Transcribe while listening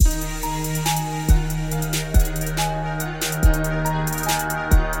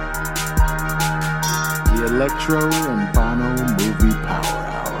Electro and Bono Movie Power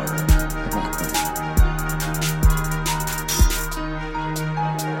Hour.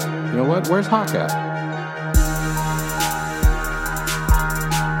 You know what? Where's Hawk at?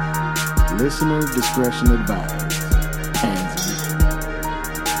 Listener discretion advised. Pansy.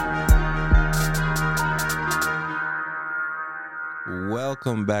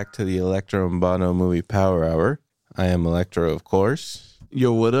 Welcome back to the Electro and Bono Movie Power Hour. I am Electro, of course.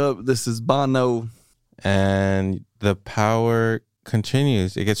 Yo, what up? This is Bono. And the power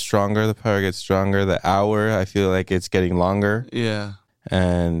continues. It gets stronger. The power gets stronger. The hour, I feel like it's getting longer. Yeah.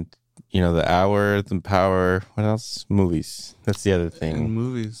 And, you know, the hour, the power, what else? Movies. That's the other thing. And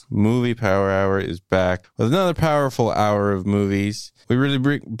movies. Movie Power Hour is back with another powerful hour of movies. We really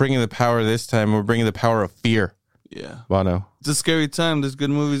bringing the power this time. We're bringing the power of fear. Yeah. Bono. It's a scary time. There's good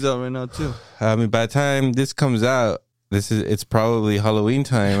movies out right now, too. I mean, by the time this comes out, it's probably Halloween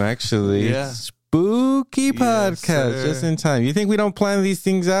time, actually. Yeah. Spooky podcast, sir. just in time. You think we don't plan these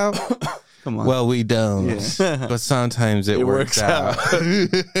things out? Come on. Well, we don't. Yeah. But sometimes it works out.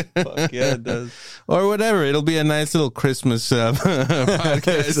 Fuck yeah, it does. Or whatever. It'll be a nice little Christmas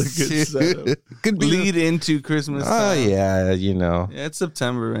podcast. It's a good setup. Could be Lead into Christmas time. Oh, yeah, you know. Yeah, it's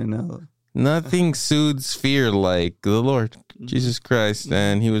September right now. Nothing soothes fear like the Lord, Jesus Christ.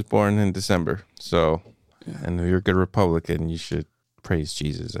 And he was born in December. So, and you're a good Republican. You should praise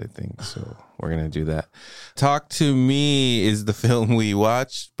Jesus, I think. So we're going to do that. Talk to Me is the film we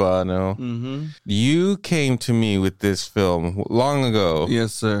watched, Bono. Mm-hmm. You came to me with this film long ago.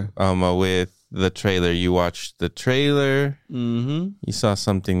 Yes, sir. With the trailer. You watched the trailer. Mm-hmm. You saw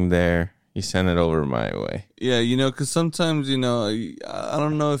something there. You sent it over my way. Yeah, you know, because sometimes, you know, I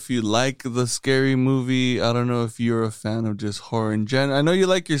don't know if you like the scary movie. I don't know if you're a fan of just horror in general. I know you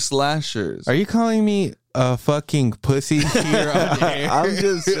like your slashers. Are you calling me a fucking pussy here on air? I'm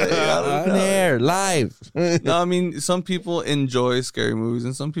just saying. On air, live. No, I mean, some people enjoy scary movies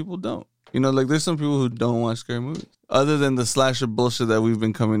and some people don't. You know, like there's some people who don't watch scary movies. Other than the slasher bullshit that we've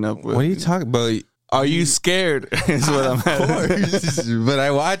been coming up with. What are you talking about? Are you scared? Is what I'm at. Of course. But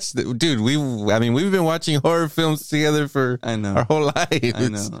I watched, dude, we've been watching horror films together for our whole lives. I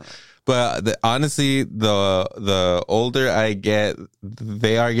know. But honestly, the older I get,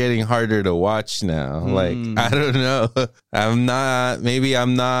 they are getting harder to watch now. Like, I don't know. I'm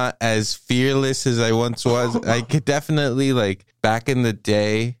not as fearless as I once was. I could definitely, like, back in the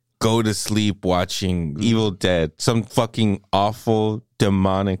day, go to sleep watching Evil Dead. Some fucking awful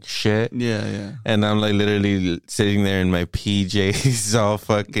demonic shit. Yeah. And I'm like literally sitting there in my PJs all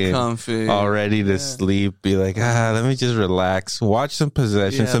fucking comfy, all ready to sleep. Be like, let me just relax. Watch some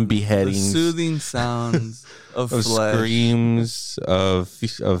possession, some beheadings. The soothing sounds of flesh. Screams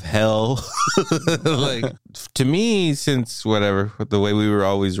of hell. Like, to me, since whatever, the way we were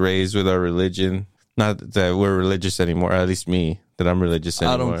always raised with our religion, not that we're religious anymore, at least me, that I'm religious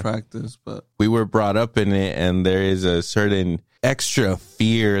anymore. I don't practice, but we were brought up in it, and there is a certain extra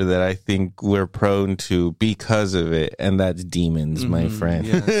fear that I think we're prone to because of it, and that's demons, my friend.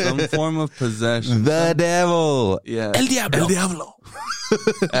 Yeah, some form of possession. The devil. Yeah. El diablo. El diablo.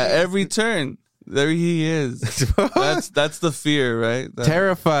 At every turn, there he is. That's the fear, right?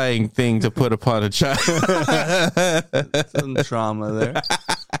 Terrifying thing to put upon a child. Some trauma there.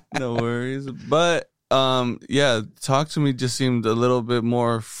 No worries. But Talk to Me just seemed a little bit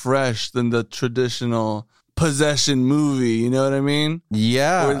more fresh than the traditional possession movie, you know what I mean?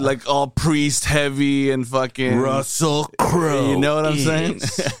 Yeah. Or like all priest heavy and fucking Russell Crowe. You know what I'm saying?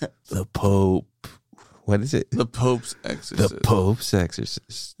 The Pope. What is it? The Pope's Exorcist. The Pope's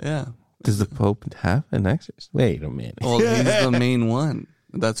Exorcist. Yeah. Does the Pope have an exorcist? Wait a minute. Well, he's the main one.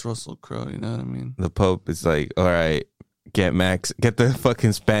 That's Russell Crowe, you know what I mean? The Pope is like, all right, get the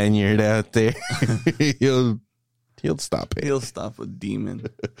fucking Spaniard out there. He'll stop it. He'll stop a demon.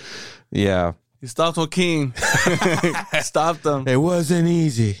 Yeah. He stopped Joaquin. Stopped them. It wasn't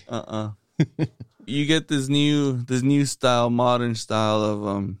easy. You get this new style, modern style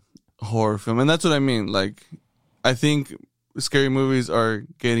of horror film, and that's what I mean. Like, I think scary movies are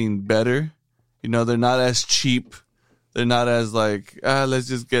getting better. You know, they're not as cheap. They're not as like, let's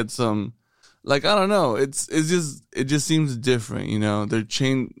just get some. Like, I don't know. It just seems different. You know, they're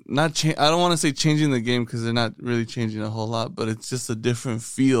I don't want to say changing the game because they're not really changing a whole lot, but it's just a different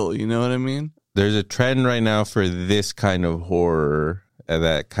feel. You know what I mean? There's a trend right now for this kind of horror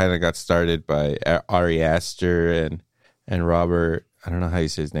that kind of got started by Ari Aster and Robert, I don't know how you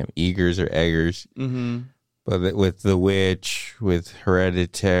say his name, Eggers. Mm-hmm. But with The Witch, with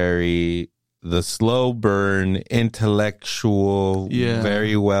Hereditary, the slow burn, intellectual,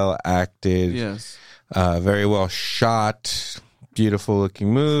 very well acted, yes, very well shot, beautiful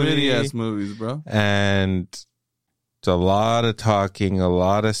looking movie. Pretty ass movies, bro. And it's a lot of talking, a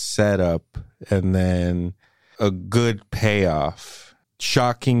lot of setup, and then a good payoff.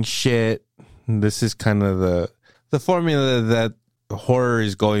 Shocking shit. This is kind of the formula that horror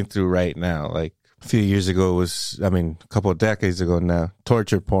is going through right now. Like a few years ago a couple of decades ago now,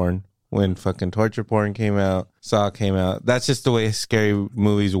 torture porn. When fucking torture porn came out, Saw came out. That's just the way scary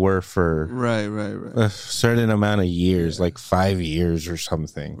movies were for right. a certain amount of years, like 5 years or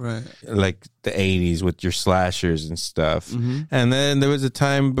something. Right. Like the 80s with your slashers and stuff. Mm-hmm. And then there was a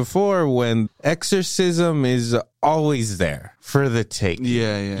time before when exorcism is always there for the take.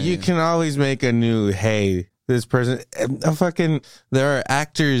 Yeah. You can always make a new, hey, this person, there are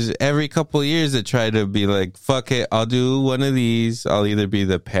actors every couple of years that try to be like, fuck it, I'll do one of these. I'll either be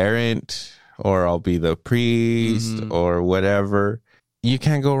the parent or I'll be the priest or whatever. You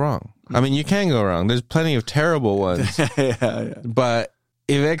can't go wrong. I mean, you can go wrong. There's plenty of terrible ones. yeah. But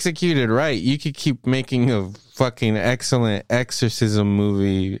if executed right, you could keep making a fucking excellent exorcism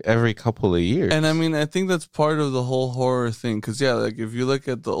movie every couple of years. And I mean, I think that's part of the whole horror thing. Because, yeah, like if you look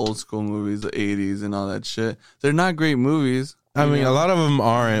at the old school movies, the 80s and all that shit, they're not great movies. I mean, a lot of them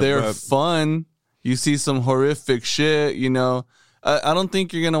aren't. They're fun. You see some horrific shit, you know. I don't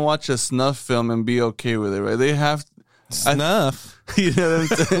think you're going to watch a snuff film and be okay with it, right? They have... Snuff? You know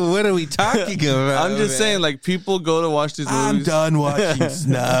what I'm saying? What are we talking about? I'm just saying, like, people go to watch these movies. I'm done watching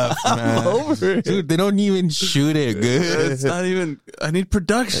Snuff, man. I'm over it. Dude, they don't even shoot it good. It's not even... I need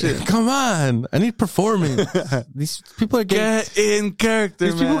production. Come on. I need performance. These people are Get in character,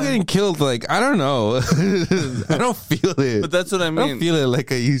 These people man. getting killed, like, I don't know. I don't feel it. But that's what I I mean. don't feel it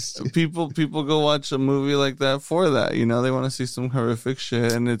like I used to. People go watch a movie like that for that, you know. They want to see some horrific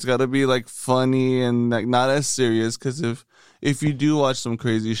shit, and it's got to be like funny and like not as serious. Because if you do watch some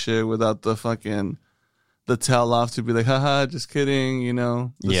crazy shit without the tell off to be like, haha, just kidding, you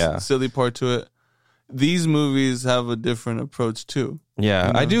know, the silly part to it. These movies have a different approach too. Yeah,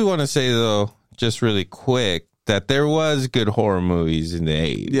 you know? I do want to say though, just really quick, that there was good horror movies in the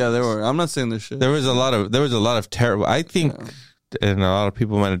 80s. Yeah, there were. I'm not saying this shit. There was a lot of terrible. I think, and a lot of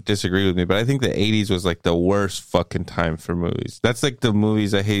people might disagree with me, but I think the 80s was like the worst fucking time for movies. That's like the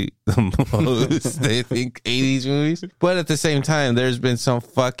movies I hate the most. I think 80s movies. But at the same time, there's been some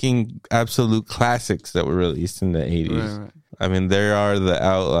fucking absolute classics that were released in the 80s. Right. I mean, there are the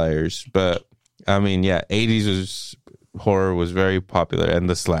outliers, but I mean, yeah, 80s horror was very popular, and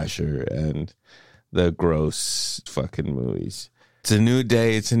the slasher and the gross fucking movies. It's a new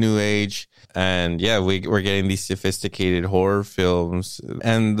day. It's a new age. And yeah, we're getting these sophisticated horror films.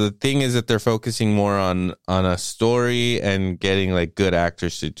 And the thing is that they're focusing more on a story and getting like good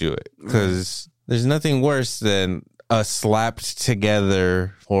actors to do it. Because there's nothing worse than a slapped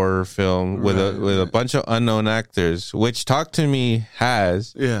together horror film with a bunch of unknown actors, which Talk to Me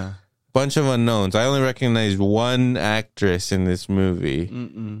has. Yeah. Bunch of unknowns. I only recognize one actress in this movie.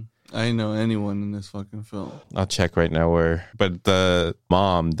 I didn't know anyone in this fucking film. I'll check right now where. But the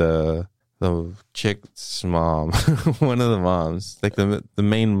mom, the chick's mom, one of the moms, like the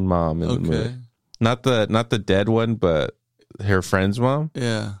main mom in the movie. Not the dead one, but her friend's mom.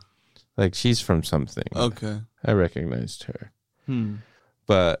 Yeah. Like she's from something. Okay. I recognized her.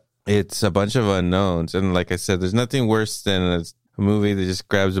 But it's a bunch of unknowns. And like I said, there's nothing worse than a movie that just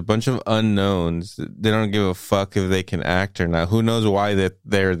grabs a bunch of unknowns. They don't give a fuck if they can act or not. Who knows why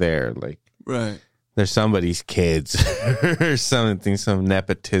they're there? Like, right. They're somebody's kids or something, some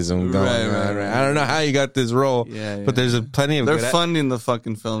nepotism going on. Right. I don't know how you got this role, but there's plenty of. They're funding the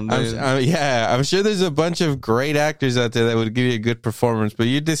fucking film. I'm sure there's a bunch of great actors out there that would give you a good performance, but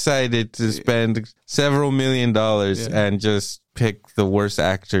you decided to spend several $1 million and just pick the worst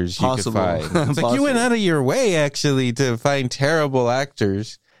actors you could find. It's like you went out of your way actually to find terrible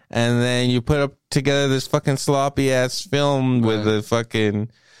actors, and then you put up together this fucking sloppy ass film with a fucking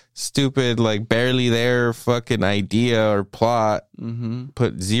stupid, like barely there fucking idea or plot,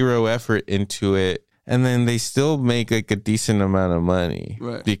 put zero effort into it, and then they still make like a decent amount of money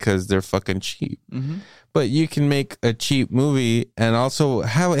because they're fucking cheap. But you can make a cheap movie and also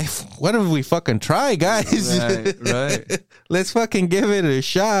what if we fucking try, guys? Right. Let's fucking give it a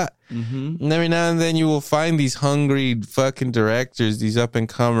shot. And every now and then you will find these hungry fucking directors, these up and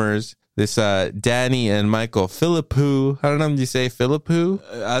comers. This Danny and Michael Philippou. I don't know if you say Philippou.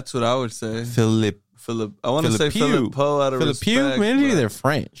 That's what I would say. Philip. I want to say Philippou out of respect. Maybe they're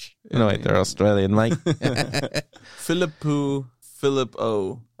French. No, wait, they're Australian, Mike. Philippou.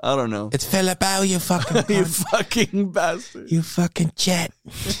 I don't know. It's Philippou, you fucking you fucking bastard. You fucking jet.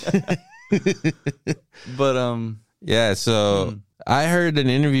 But yeah, so I heard an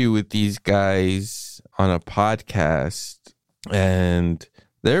interview with these guys on a podcast. and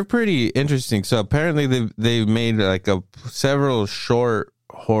they're pretty interesting. So apparently they made like several short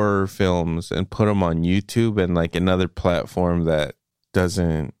horror films and put them on YouTube and like another platform that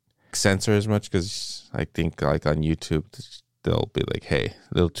doesn't censor as much, because I think like on YouTube they'll be like, hey,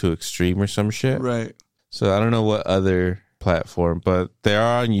 a little too extreme or some shit. Right. So I don't know what other platform, but they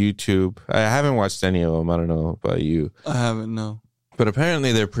are on YouTube. I haven't watched any of them. I don't know about you. I haven't, no. But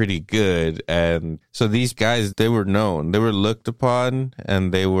apparently they're pretty good. And so these guys, they were known, they were looked upon,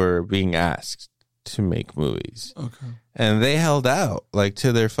 and they were being asked to make movies. Okay. And they held out, like,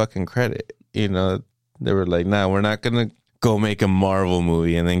 to their fucking credit. You know, they were like, nah, we're not going to go make a Marvel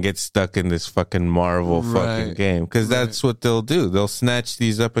movie and then get stuck in this fucking Marvel fucking game. Because that's what they'll do. They'll snatch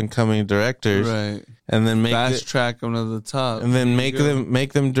these up and coming directors. Right. And then fast track them to the top. And then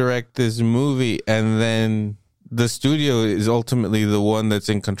make them direct this movie. And then the studio is ultimately the one that's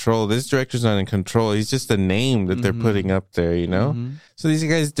in control. This director's not in control. He's just a name that they're putting up there, you know? So these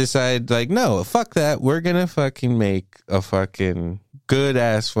guys decide, like, no, fuck that. We're going to fucking make a fucking good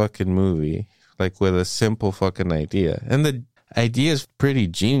ass fucking movie, like with a simple fucking idea. And the idea is pretty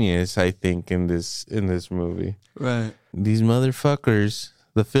genius, I think, in this movie. Right. These motherfuckers,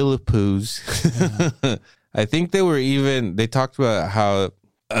 the Philippous, I think they talked about how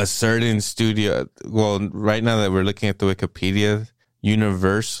a certain studio, well, right now that we're looking at the Wikipedia,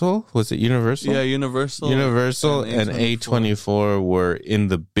 Universal, was it Universal? Yeah, Universal and A24 were in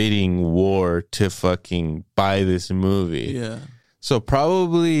the bidding war to fucking buy this movie. Yeah. So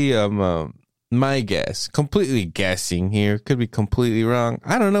probably, my guess, completely guessing here, could be completely wrong.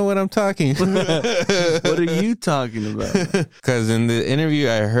 I don't know what I'm talking about. What are you talking about? Because in the interview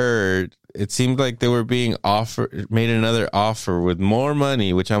I heard, it seemed like they were being made another offer with more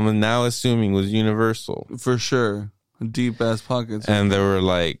money, which I'm now assuming was Universal. For sure. Deep ass pockets. And they were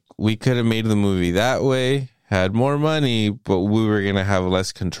like, we could have made the movie that way, had more money, but we were going to have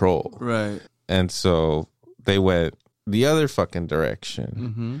less control. Right. And so they went the other fucking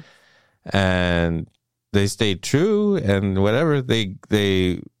direction. And they stayed true, and whatever, they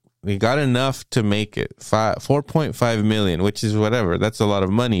got enough to make it 4.5 million, which is whatever. That's a lot of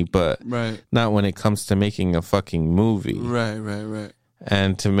money, but not when it comes to making a fucking movie. Right.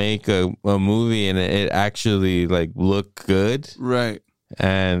 And to make a movie and it actually like look good. Right.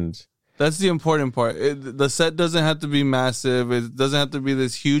 And that's the important part. The set doesn't have to be massive. It doesn't have to be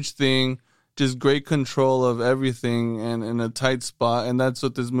this huge thing. Just great control of everything and in a tight spot, and that's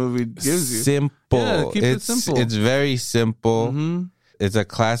what this movie gives you. Simple. Yeah, keep it simple. It's very simple. It's a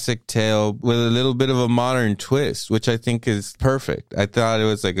classic tale with a little bit of a modern twist, which I think is perfect. I thought it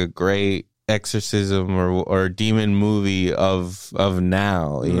was like a great exorcism or demon movie of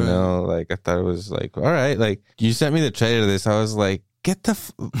now, you know? Like, I thought it was like, all right, like, you sent me the trailer to this, I was like,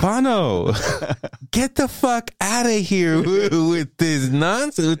 Bono, get the fuck out of here with this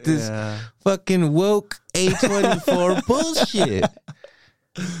nonsense, with this fucking woke A24 bullshit.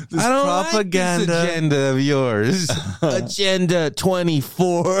 This propaganda. Like this agenda of yours. Agenda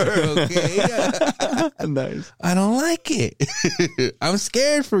 24. Okay. Nice. I don't like it. I'm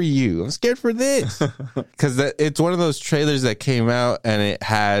scared for you. I'm scared for this. Because it's one of those trailers that came out and it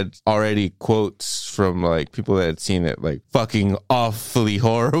had already quotes from like people that had seen it, like fucking awfully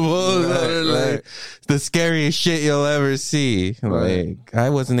horrible. Like, the scariest shit you'll ever see. Like, I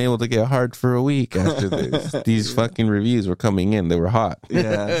wasn't able to get hard for a week after this. These fucking reviews were coming in. They were hot.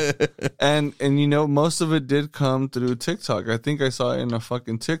 Yeah. And you know, most of it did come through TikTok. I think I saw it in a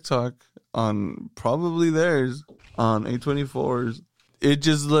fucking TikTok on probably theirs, on A24's. It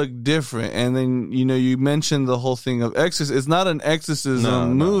just looked different. And then, you know, you mentioned the whole thing of exorcism. It's not an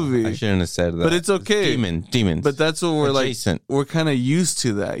exorcism movie. I shouldn't have said that. But it's okay. Demons. But that's what we're adjacent. Like, we're kind of used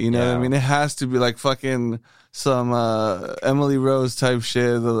to that, you know what I mean? It has to be like fucking some Emily Rose type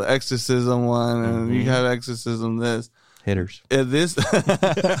shit, the exorcism one, and you have exorcism this. Hitters. This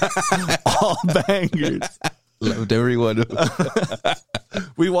all bangers. Loved every one of them.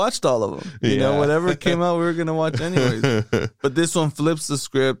 We watched all of them. You know, whatever came out, we were gonna watch anyways. But this one flips the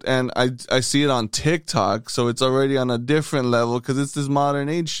script, and I see it on TikTok, so it's already on a different level because it's this modern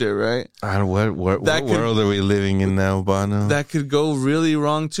age shit, right? What world are we living in now, Bono? That could go really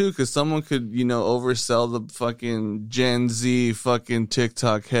wrong too, because someone could, you know, oversell the fucking Gen Z, fucking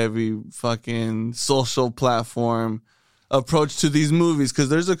TikTok heavy, fucking social platform approach to these movies, because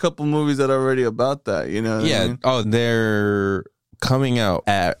there's a couple movies that are already about that, you know? Yeah. I mean? Oh, they're coming out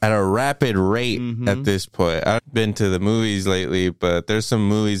at a rapid rate at this point. I've been to the movies lately, but there's some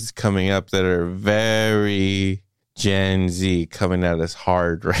movies coming up that are very Gen Z coming at us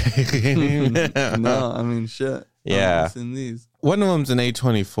hard, right? No, I mean, shit. Yeah. In these. One of them's an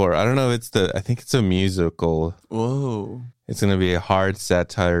A24. I don't know if I think it's a musical. Whoa. It's going to be a hard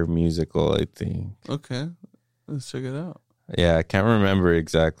satire musical, I think. Okay. Let's check it out. Yeah, I can't remember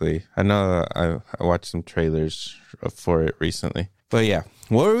exactly. I know I watched some trailers for it recently. But yeah,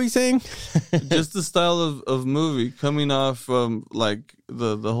 what were we saying? Just the style of movie coming off from like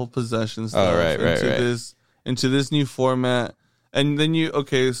the whole possession stuff into this new format. And then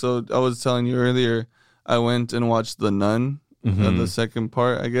so I was telling you earlier, I went and watched The Nun, the second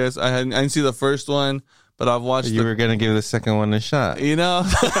part, I guess. I didn't see the first one, but I've watched You were going to give the second one a shot. You know,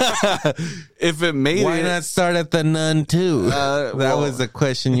 if it made Why it. not start at The Nun too? That was the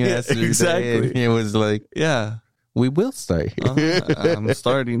question you asked today. Exactly. It was like, yeah. We will start here. I'm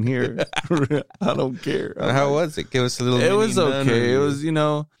starting here. I don't care. How was it? Give us a little. It was okay. It was,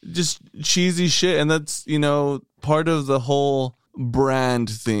 just cheesy shit. And that's, part of the whole brand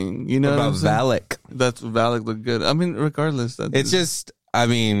thing. You know about Valak. That's Valak looked good. I mean, regardless.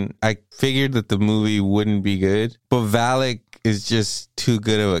 I figured that the movie wouldn't be good, but Valak is just too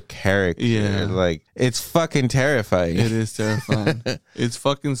good of a character. Yeah. Like, it's fucking terrifying. It is terrifying. It's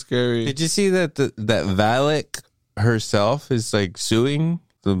fucking scary. Did you see that that Valak herself is like suing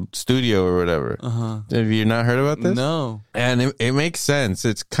the studio or whatever? Have you not heard about this? No. And it makes sense.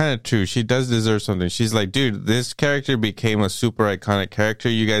 It's kind of true. She does deserve something. She's like, dude, this character became a super iconic character.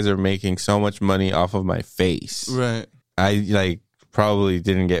 You guys are making so much money off of my face. Right. I probably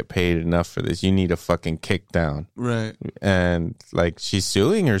didn't get paid enough for this. You need a fucking kick down. Right. And like, she's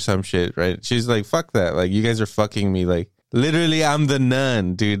suing or some shit, right? She's like, fuck that. Like, you guys are fucking me. Like, literally, I'm the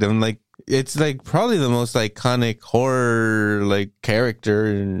nun, dude. I'm like, it's like probably the most iconic horror like character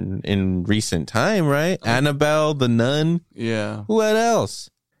in recent time, right? Annabelle, the nun. Yeah. What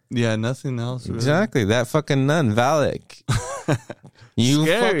else? Yeah, nothing else. Really. Exactly. That fucking nun, Valak. You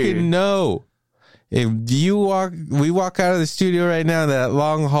Scary. fucking know. If we walk out of the studio right now, that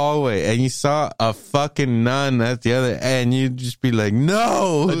long hallway, and you saw a fucking nun at the other end, you'd just be like,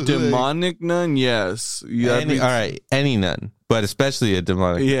 no. A demonic nun? Yes. All right, any nun, but especially a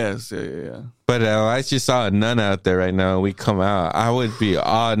demonic. Yes, yeah. But I just saw a nun out there right now, and we come out, I would be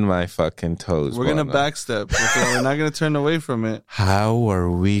on my fucking toes. We're going to backstep. Okay? We're not going to turn away from it. How are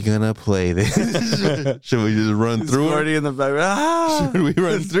we going to play this? Should we just run through her? Already in the back. Ah! Should we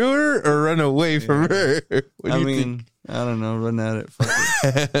run through her or run away from her? What do you think? I don't know. Run at it.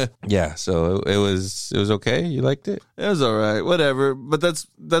 Fuck it. Yeah, so it was okay. You liked it? It was all right. Whatever. But that's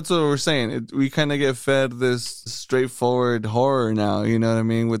what we're saying. We kind of get fed this straightforward horror now. You know what I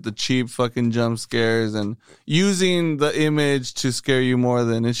mean? With the cheap fucking jump scares and using the image to scare you more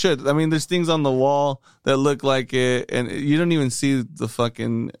than it should. I mean, there's things on the wall that look like it, and you don't even see the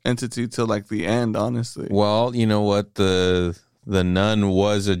fucking entity till like the end, honestly. Well, you know what? The nun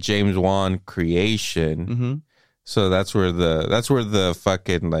was a James Wan creation. Mm-hmm. So that's where the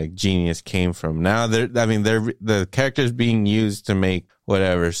fucking like genius came from. Now the character's being used to make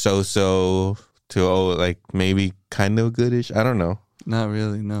whatever so to like maybe kind of goodish. I don't know. Not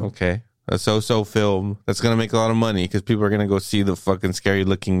really, no. Okay. A so film that's going to make a lot of money because people are going to go see the fucking scary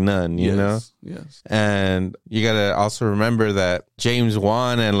looking nun, you know? Yes. And you got to also remember that James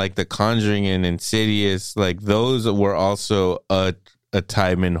Wan and like The Conjuring and Insidious, like those were also a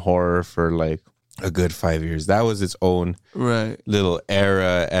time in horror for like a good 5 years. That was its own little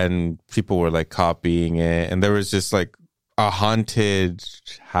era, and people were like copying it, and there was just like a haunted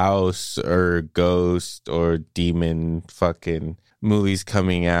house or ghost or demon fucking movies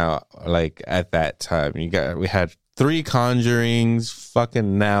coming out like at that time. We had 3 Conjurings,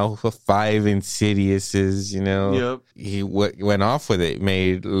 fucking now 5 Insidiouses, you know. Yep. He went off with it,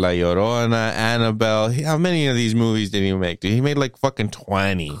 made La Llorona, Annabelle. How many of these movies did he make? Dude, he made like fucking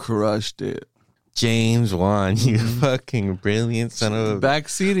 20. Crushed it. James Wan, you fucking brilliant son of a...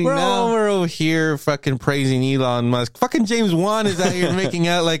 Backseating we're now. We're over here fucking praising Elon Musk. Fucking James Wan is out here making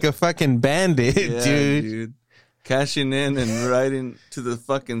out like a fucking bandit, dude. Cashing in and riding to the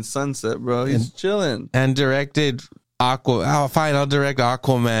fucking sunset, bro. He's chilling. And directed I'll direct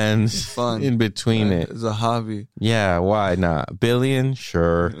Aquaman. It's fun. In between it. It's a hobby. Yeah, why not? Billion?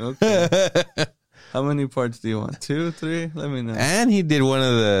 Sure. Okay. How many parts do you want? 2, 3? Let me know. And he did one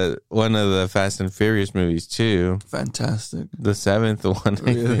of the Fast and Furious movies too. Fantastic. The 7th one.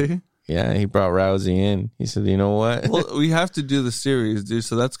 Really? Yeah, he brought Rousey in. He said, you know what? Well, we have to do the series, dude.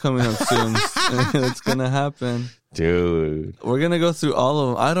 So that's coming up soon. It's going to happen. Dude. We're going to go through all of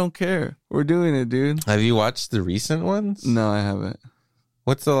them. I don't care. We're doing it, dude. Have you watched the recent ones? No, I haven't.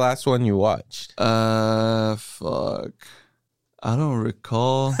 What's the last one you watched? Fuck. I don't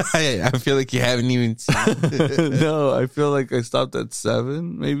recall. I feel like you haven't even seen it. No, I feel like I stopped at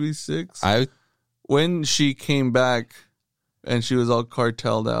 7, maybe 6. When she came back and she was all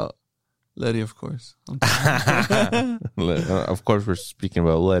cartelled out. Letty, of course. Of course, we're speaking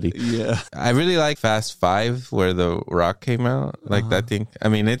about Letty. Yeah. I really like Fast Five, where The Rock came out. Like that thing. I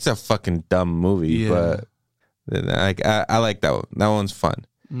mean, it's a fucking dumb movie, but like I like that one. That one's fun.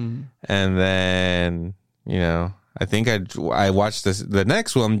 And then I think I watched the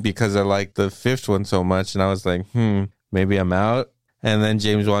next one because I liked the fifth one so much, and I was like, maybe I'm out. And then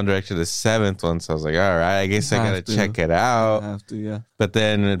James Wan directed the seventh one, so I was like, all right, I guess I gotta check it out. I have to, yeah. But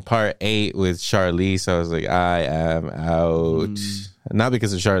then in part 8 with Charlize, I was like, I am out. Not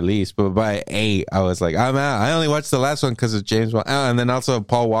because of Charlize, but by 8, I was like, I'm out. I only watched the last one because of James Wan. Oh, and then also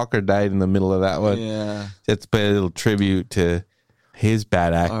Paul Walker died in the middle of that one. Yeah. It's a little tribute to his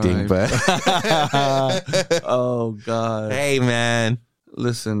bad acting, but oh God. Hey man.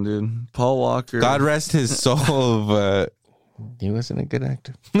 Listen, dude. Paul Walker. God rest his soul, but he wasn't a good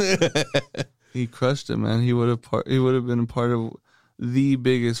actor. He crushed it, man. He would have been a part of the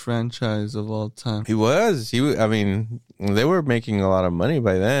biggest franchise of all time. He was. I mean, they were making a lot of money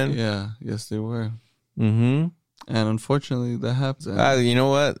by then. Yeah. Yes, they were. And unfortunately, that happened. You know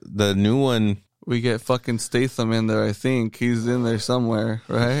what? The new one. We get fucking Statham in there, I think. He's in there somewhere,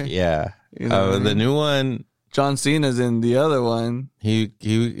 right? Yeah. The new one. John Cena's in the other one. He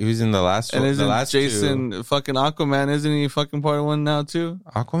was in the last one. And isn't the last Jason two. fucking Aquaman, isn't he fucking part of one now too?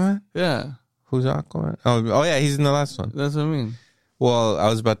 Aquaman? Yeah. Who's Aquaman? Oh yeah, he's in the last one. That's what I mean. Well, I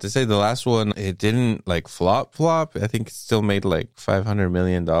was about to say the last one, it didn't like flop. I think it still made like $500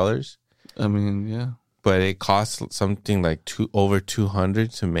 million. I mean, yeah. But it cost something like over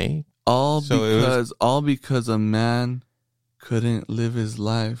 200 to make. All because a man couldn't live his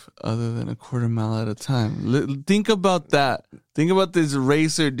life other than a quarter mile at a time. Think about that. Think about this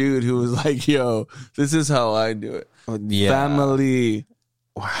racer dude who was like, yo, this is how I do it. Yeah. Family.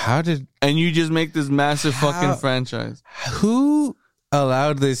 And you just make this massive fucking franchise. Who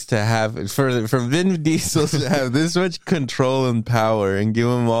allowed this to happen? For Vin Diesel to have this much control and power and give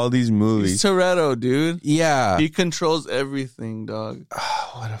him all these movies. He's Toretto, dude. Yeah. He controls everything, dog.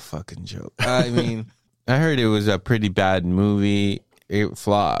 Oh, what a fucking joke. I mean, I heard it was a pretty bad movie. It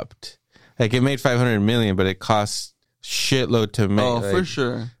flopped. Like, it made $500 million, but it cost shitload to make. Oh, for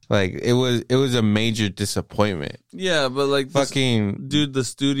sure. Like, it was a major disappointment. Yeah, but like fucking dude, the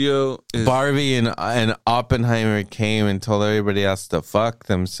studio Barbie and Oppenheimer came and told everybody else to fuck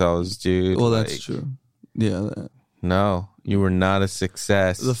themselves, dude. Well, that's true. Yeah. No, you were not a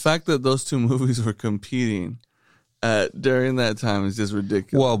success. The fact that those two movies were competing during that time is just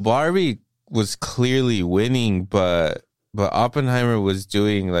ridiculous. Well, Barbie was clearly winning, but Oppenheimer was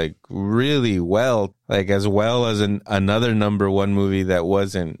doing like really well, like as well as another number one movie that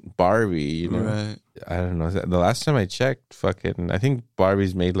wasn't Barbie, you know? Right. I don't know. The last time I checked, I think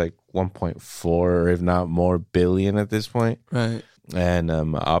Barbie's made like 1.4 or if not more billion at this point. Right. And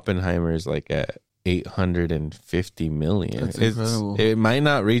Oppenheimer is like at 850 million. That's incredible. It might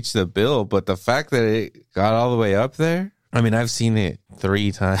not reach the bill, but the fact that it got all the way up there. I mean, I've seen it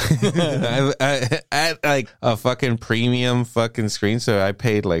 3 times at like a fucking premium fucking screen. So I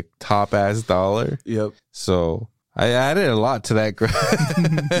paid like top ass dollar. Yep. So I added a lot to that.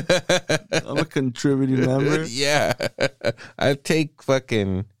 I'm a contributing member. Yeah. I take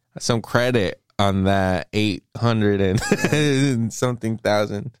fucking some credit on that 800 and something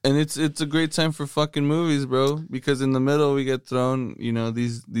thousand. And it's a great time for fucking movies, bro, because in the middle we get thrown,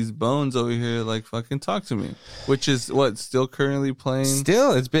 these bones over here like fucking Talk to Me, which is what still currently playing.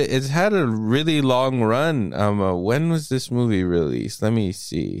 Still, it's had a really long run. When was this movie released? Let me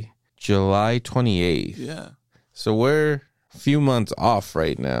see. July 28th. Yeah. So we're a few months off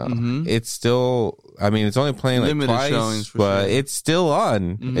right now. Mm-hmm. It's still, I mean, it's only playing like limited twice, showings but sure. it's still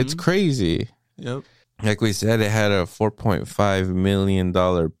on. Mm-hmm. It's crazy. Yep. Like we said, it had a $4.5 million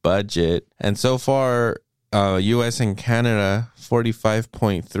budget. And so far, US and Canada,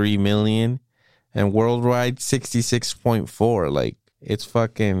 45.3 million. And worldwide, 66.4. Like, it's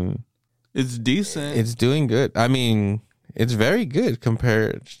fucking... It's decent. It's doing good. I mean, it's very good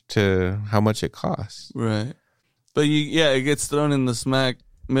compared to how much it costs. Right. But it gets thrown in the smack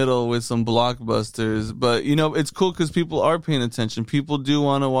middle with some blockbusters, but it's cool because people are paying attention. People do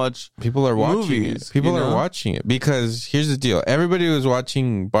want to watch. People are watching movies, it. People are watching it because here's the deal: everybody was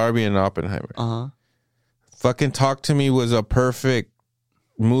watching Barbie and Oppenheimer. Fucking Talk to Me was a perfect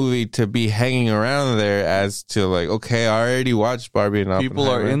movie to be hanging around there as to like, okay, I already watched Barbie and Oppenheimer. People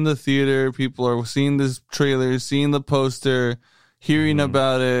are in the theater. People are seeing this trailer, seeing the poster, hearing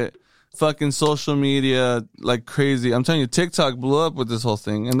about it. Fucking social media like crazy. I'm telling you, TikTok blew up with this whole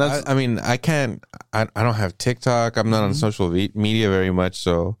thing, and I mean, I don't have TikTok. I'm not on social media very much,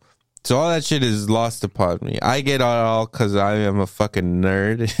 so So all that shit is lost upon me. I get it all because I am a fucking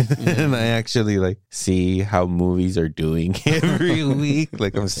nerd, and I actually like see how movies are doing every week.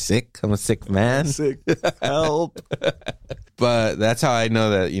 Like I'm sick. I'm a sick man. Sick. Help. But that's how I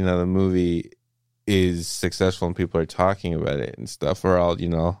know that, you know, the movie is successful and people are talking about it and stuff. Or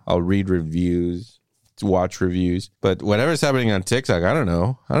I'll read reviews, watch reviews. But whatever's happening on TikTok, I don't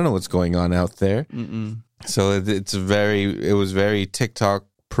know. I don't know what's going on out there. So it was very TikTok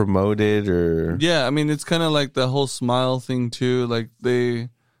promoted, or yeah, I mean, it's kind of like the whole smile thing too. Like they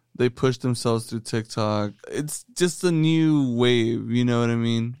push themselves through TikTok. It's just a new wave, you know what I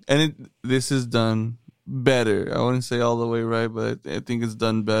mean? And this is done better. I wouldn't say all the way right, but I think it's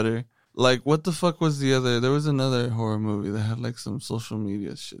done better. Like, what the fuck was there was another horror movie that had like some social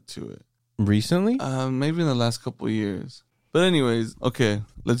media shit to it recently. Maybe in the last couple of years. But anyways, okay,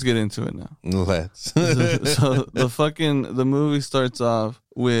 let's get into it now. Let's. So the movie starts off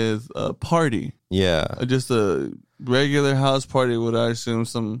with a party. Yeah. Just a regular house party, would I assume,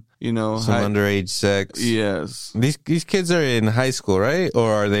 some underage sex. Yes. These kids are in high school, right? Or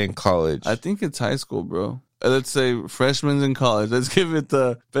are they in college? I think it's high school, bro. Let's say freshmen in college. Let's give it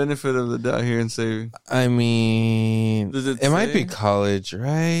the benefit of the doubt here and say. I mean, does it might be college,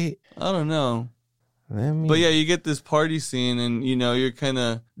 right? I don't know. But yeah, you get this party scene and, you're kind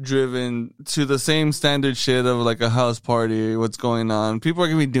of driven to the same standard shit of like a house party. What's going on? People are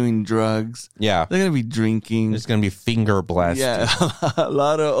going to be doing drugs. Yeah. They're going to be drinking. There's going to be finger blasting. Yeah. A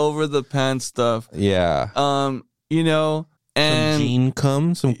lot of over the pants stuff. Yeah. And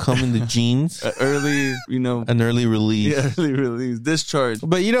some cum in the jeans. Early, an early release. Yeah, early release. Discharge.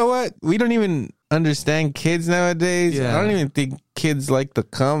 But you know what? We don't even understand kids nowadays. Yeah. I don't even think kids like the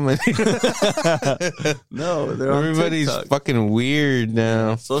cum. No, they're everybody's fucking weird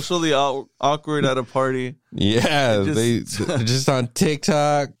now. Socially awkward at a party. Yeah, they're just on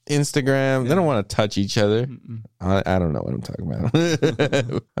TikTok, Instagram. Yeah. They don't want to touch each other. I don't know what I'm talking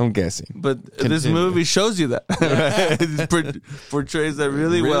about. I'm guessing. But this movie shows you that. Right? It portrays that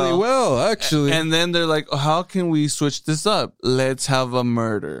really well. Really well, actually. And then they're like, how can we switch this up? Let's have a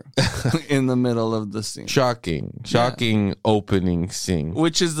murder in the middle of the scene. Shocking opening scene.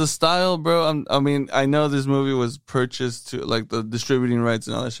 Which is the style, bro. I mean, I know this movie was purchased to like the distributing rights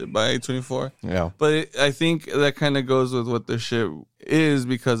and all that shit by A24. Yeah. But I think that kind of goes with what their shit is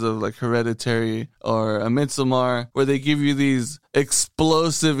because of like Hereditary or a Midsommar, where they give you these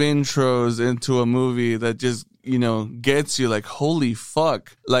explosive intros into a movie that just gets you like, holy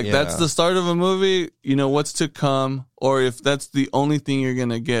fuck. Like, that's the start of a movie, what's to come, or if that's the only thing you're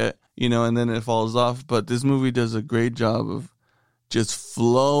gonna get, and then it falls off. But this movie does a great job of just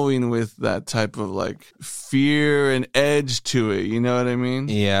flowing with that type of like fear and edge to it. You know what I mean?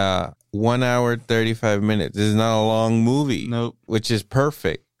 Yeah. 1 hour, 35 minutes. This is not a long movie. Nope. Which is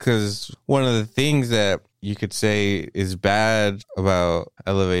perfect, because one of the things that you could say is bad about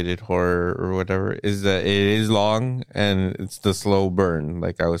elevated horror or whatever is that it is long and it's the slow burn,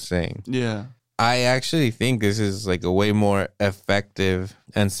 like I was saying. Yeah. I actually think this is like a way more effective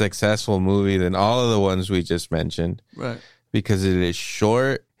and successful movie than all of the ones we just mentioned. Right. Because it is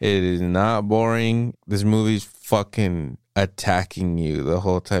short. It is not boring. This movie's fucking attacking you the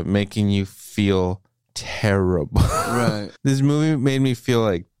whole time, making you feel terrible. Right. This movie made me feel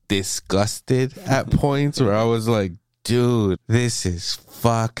like disgusted at points where I was like, dude, this is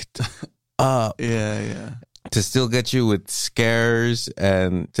fucked up. Yeah. To still get you with scares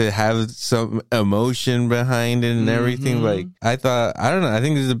and to have some emotion behind it and everything. Like, I don't know, I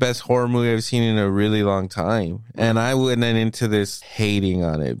think this is the best horror movie I've seen in a really long time. And I went into this hating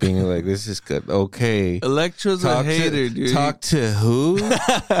on it, being like, this is good. Okay. Electra's a hater, dude. Talk to who?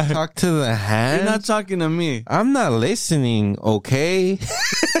 Talk to the hand? You're not talking to me. I'm not listening, okay?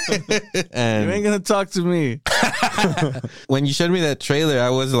 And you ain't gonna talk to me. When you showed me that trailer,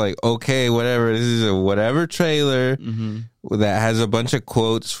 I was like, okay, whatever. This is a whatever trailer that has a bunch of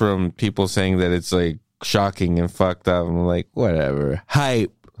quotes from people saying that it's like shocking and fucked up. I'm like, whatever.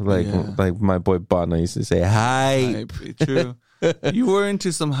 Hype. Like my boy Bono used to say, hype. True. You were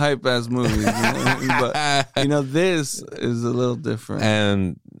into some hype ass movies, but this is a little different.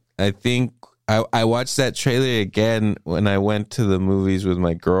 And I think I watched that trailer again when I went to the movies with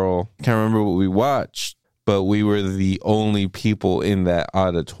my girl. Can't remember what we watched, but we were the only people in that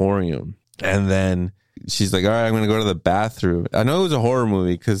auditorium. And then she's like, all right, I'm going to go to the bathroom. I know it was a horror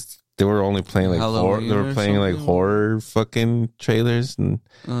movie because they were only playing like horror. They were playing like horror fucking trailers. And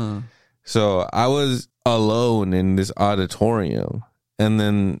so I was alone in this auditorium. And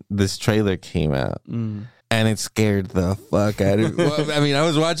then this trailer came out. And it scared the fuck out of me. Well, I mean, I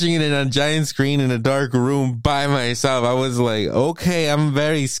was watching it in a giant screen in a dark room by myself. I was like, okay, I'm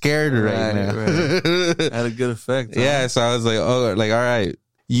very scared right now. Right. Had a good effect. Huh? Yeah, so I was like, oh, like, all right,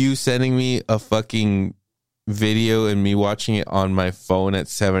 you sending me a fucking video and me watching it on my phone at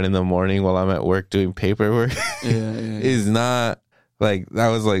 7 a.m. while I'm at work doing paperwork is not... Like, I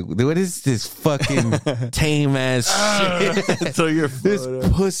was like, what is this fucking tame ass shit? So you're this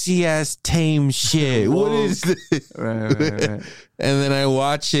pussy ass tame shit. What is this? Right. And then I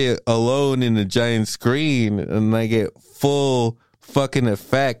watch it alone in a giant screen and I get full fucking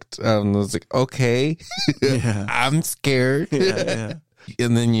effect. I was like, okay, I'm scared. Yeah.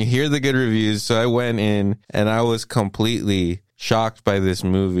 And then you hear the good reviews. So I went in and I was completely shocked by this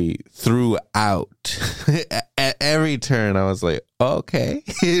movie throughout. At every turn, I was like, okay.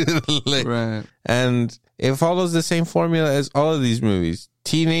 Like, right. And it follows the same formula as all of these movies.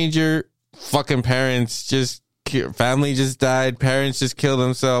 Teenager, fucking parents just, family just died, parents just killed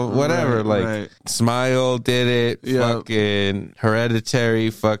themselves, whatever. Like, Smile did it, fucking Hereditary,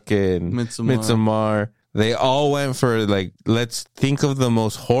 fucking Midsommar. They all went for, like, let's think of the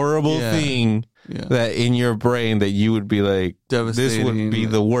most horrible thing that in your brain that you would be like, this would be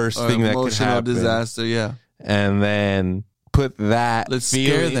the worst thing that could happen. Disaster, and then put that let's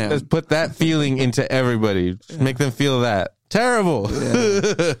put that feeling into everybody. Make them feel that. Terrible.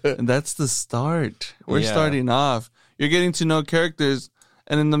 And that's the start. We're starting off. You're getting to know characters,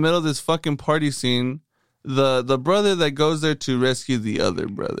 and in the middle of this fucking party scene, the brother that goes there to rescue the other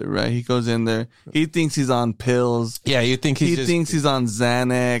brother, right? He goes in there. He thinks he's on pills. Yeah, you think he thinks he's on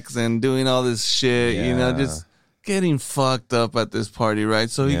Xanax and doing all this shit, just getting fucked up at this party, right?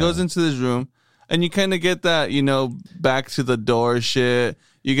 So he goes into this room, and you kind of get that, back to the door shit.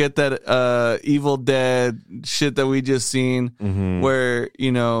 You get that Evil Dead shit that we just seen, where,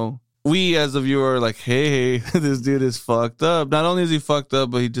 we as a viewer are like, hey, this dude is fucked up. Not only is he fucked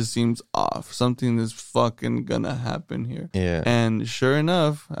up, but he just seems off. Something is fucking gonna happen here. Yeah. And sure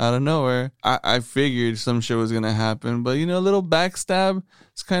enough, out of nowhere, I figured some shit was gonna happen. But a little backstab,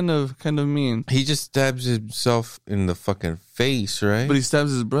 it's kind of mean. He just stabs himself in the fucking face, right? But he stabs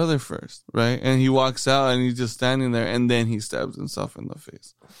his brother first, right? And he walks out and he's just standing there, and then he stabs himself in the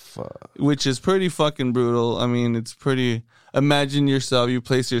face. Fuck. Which is pretty fucking brutal. I mean, it's pretty... Imagine yourself, you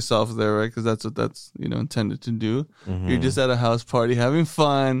place yourself there, right? Because that's what that's, intended to do. You're just at a house party having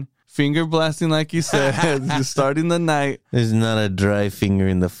fun, finger blasting like you said, just starting the night. There's not a dry finger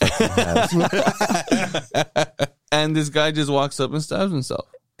in the fucking house. And this guy just walks up and stabs himself.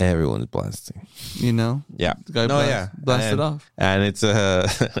 Everyone's blasting. Yeah. The guy blasted off. And it's a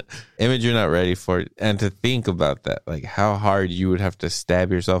image you're not ready for. And to think about that, like how hard you would have to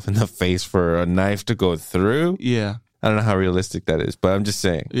stab yourself in the face for a knife to go through. Yeah. I don't know how realistic that is, but I'm just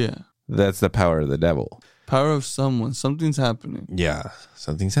saying. Yeah. That's the power of the devil. Power of someone. Something's happening. Yeah.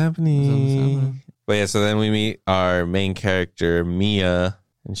 Something's happening. But yeah, so then we meet our main character, Mia,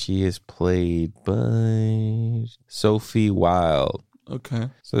 and she is played by Sophie Wilde.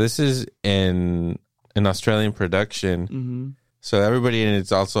 Okay. So this is an Australian production. Mm-hmm. So everybody in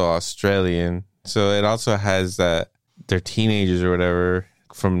it's also Australian. So it also has that they're teenagers or whatever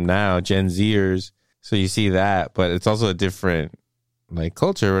from now, Gen Zers. So you see that, but it's also a different like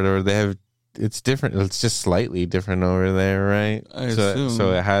culture or whatever. They have, it's different. It's just slightly different over there, right? I assume.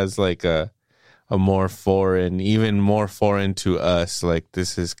 So it has like a more foreign, even more foreign to us. Like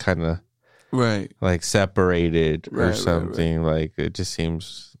this is kind of right, like separated or something. Right. Like it just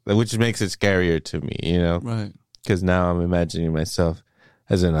seems, which makes it scarier to me, Right. Because now I'm imagining myself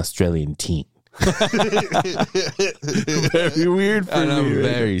as an Australian teen. Very weird for me. I'm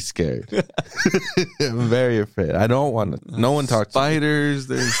very scared. I'm very afraid. I don't want to. No one talks spiders.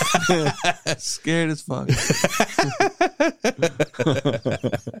 There's scared as fuck.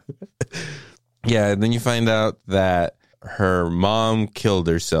 Yeah, and then you find out that her mom killed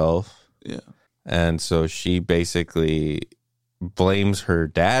herself. Yeah, and so she basically blames her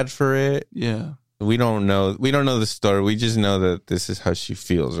dad for it. Yeah. We don't know the story. We just know that this is how she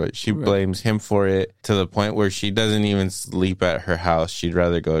feels, right? She blames him for it to the point where she doesn't even sleep at her house. She'd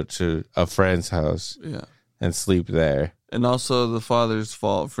rather go to a friend's house and sleep there. And also the father's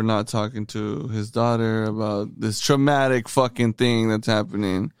fault for not talking to his daughter about this traumatic fucking thing that's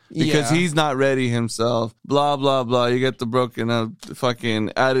happening. Because he's not ready himself. Blah, blah, blah. You get the broken up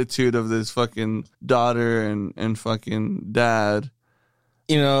fucking attitude of this fucking daughter and fucking dad.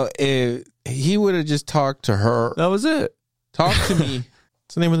 If he would have just talked to her. That was it. Talk to me.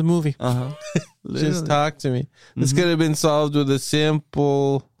 It's the name of the movie. Just talk to me. This could have been solved with a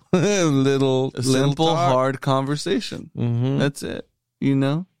simple hard conversation. Mm-hmm. That's it.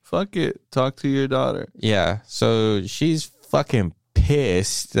 fuck it. Talk to your daughter. Yeah. So she's fucking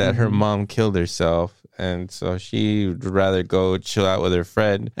pissed that her mom killed herself. And so she would rather go chill out with her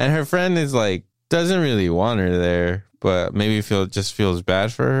friend. And her friend is like, doesn't really want her there, but maybe just feels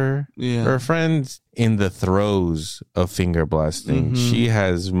bad for her. Yeah. Her friend's in the throes of finger blasting. She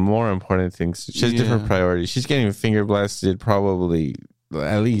has more important things. She has different priorities. She's getting finger blasted probably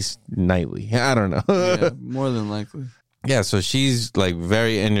at least nightly. I don't know. Yeah, more than likely. Yeah, so she's like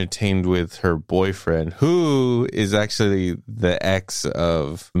very entertained with her boyfriend, who is actually the ex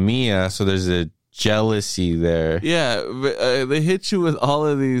of Mia. So there's a jealousy there. Yeah, they hit you with all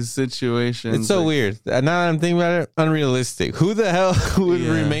of these situations. It's so weird. Now that I'm thinking about it, unrealistic. Who the hell would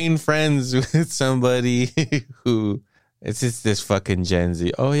remain friends with somebody who... It's just this fucking Gen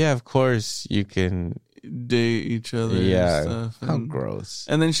Z. Oh, yeah, of course you can... date each other and stuff. How gross.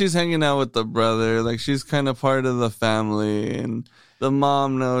 And then she's hanging out with the brother. Like, she's kind of part of the family. And the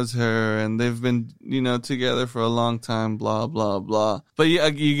mom knows her. And they've been, together for a long time, blah, blah, blah. But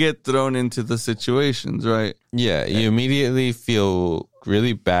you get thrown into the situations, right? Yeah, you immediately feel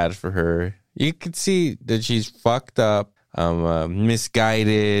really bad for her. You could see that she's fucked up.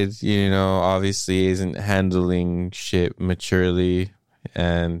 Misguided, obviously isn't handling shit maturely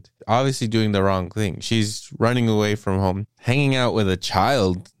and obviously doing the wrong thing. She's running away from home, hanging out with a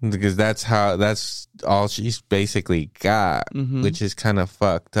child because that's all she's basically got, which is kind of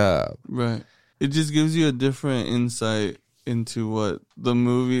fucked up. Right. It just gives you a different insight into what the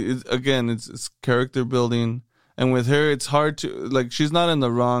movie is. Again, it's character building. And with her, it's hard to, like, she's not in the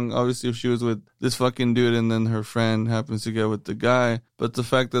wrong, obviously, if she was with this fucking dude and then her friend happens to get with the guy. But the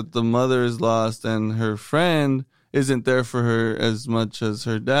fact that the mother is lost and her friend isn't there for her as much as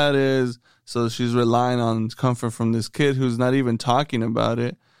her dad is. So she's relying on comfort from this kid who's not even talking about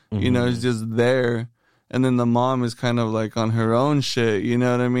it. He's just there. And then the mom is kind of like on her own shit. You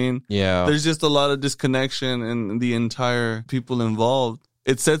know what I mean? Yeah. There's just a lot of disconnection in the entire people involved.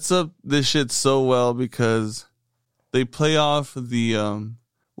 It sets up this shit so well because... they play off the,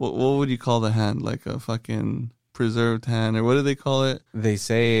 what would you call the hand? Like a fucking preserved hand? Or what do they call it? They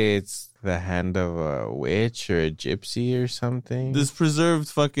say it's the hand of a witch or a gypsy or something. This preserved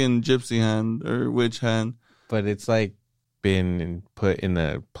fucking gypsy hand or witch hand. But it's like been put in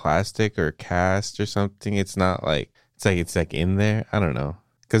a plastic or cast or something. It's not like, it's like in there. I don't know.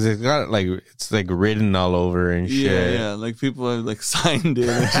 Because it's got it's written all over and shit. Yeah. Like people have like signed it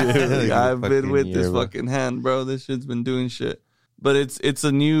and shit. Like, I've been with this fucking hand, bro. This shit's been doing shit. But it's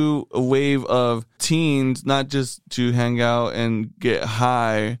a new wave of teens, not just to hang out and get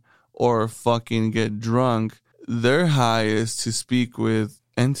high or fucking get drunk. Their high is to speak with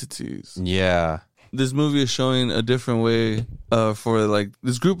entities. Yeah. This movie is showing a different way for like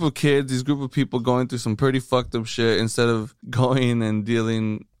this group of kids, this group of people going through some pretty fucked up shit instead of going and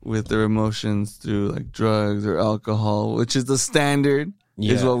dealing with their emotions through like drugs or alcohol, which is the standard,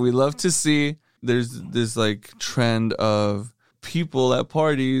 is what we love to see. There's this like trend of people at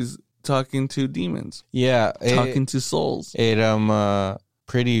parties talking to demons. Yeah. Talking to souls. It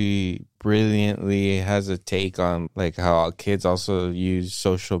pretty brilliantly has a take on like how kids also use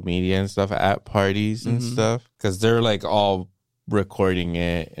social media and stuff at parties and stuff, because they're like all recording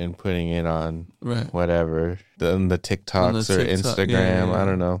it and putting it on whatever the TikToks or Instagram. Yeah. I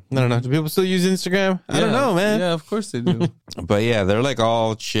don't know. Do people still use Instagram? I don't know, man. Yeah, of course they do. But yeah, they're like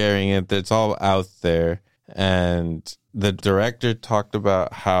all sharing it. It's all out there. And the director talked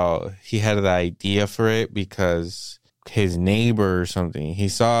about how he had the idea for it because his neighbor or something, he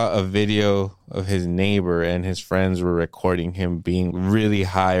saw a video of his neighbor and his friends were recording him being really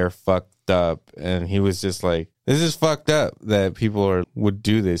high or fucked up, and he was just like, this is fucked up that people would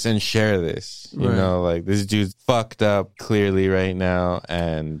do this and share this, like this dude's fucked up clearly right now.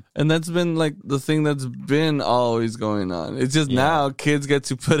 And that's been like the thing that's been always going on. It's just now kids get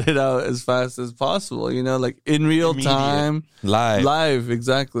to put it out as fast as possible, like in real time, live,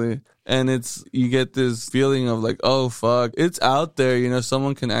 exactly. And you get this feeling of like, oh, fuck, it's out there.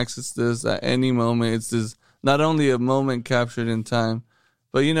 Someone can access this at any moment. It's this not only a moment captured in time,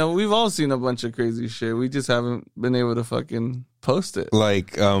 but, we've all seen a bunch of crazy shit. We just haven't been able to fucking post it.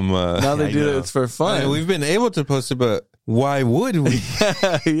 Like, now they do it, it's for fun. We've been able to post it, but why would we?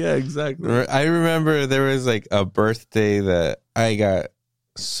 Yeah, exactly. I remember there was like a birthday that I got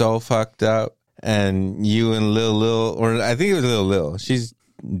so fucked up, and you and Lil, or I think it was Lil. She's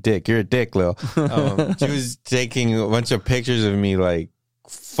dick. You're a dick, Lil. She was taking a bunch of pictures of me, like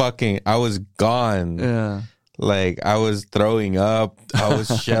fucking. I was gone. Yeah. Like I was throwing up. I was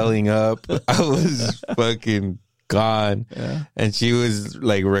shelling up. I was fucking gone. Yeah. And she was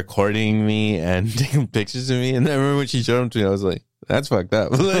like recording me and taking pictures of me. And I remember when she showed them to me, I was like, That's fucked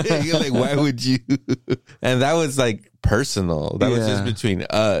up. Like, why would you? And that was like personal. That was just between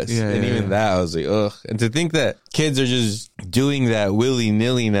us. And even that, I was like, ugh. And to think that kids are just doing that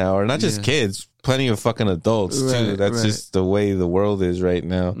willy-nilly now, or not just kids, plenty of fucking adults too. That's just the way the world is right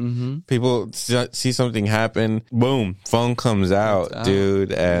now. People see something happen, boom, phone comes out,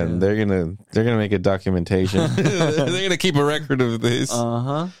 dude, and they're gonna make a documentation. They're gonna keep a record of this.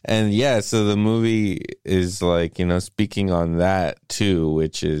 And so the movie is like, you know, speaking on that too,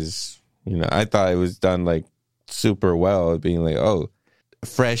 which is, you know, I thought it was done like super well, being like, oh,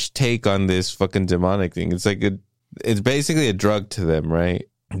 fresh take on this fucking demonic thing. It's like it's basically a drug to them, right?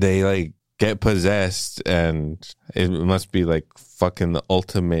 They like get possessed, and it must be like fucking the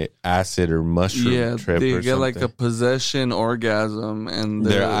ultimate acid or mushroom trip. They or get something. Like a possession orgasm, and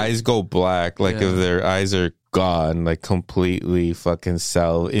their eyes go black. Like if their eyes are gone, like completely fucking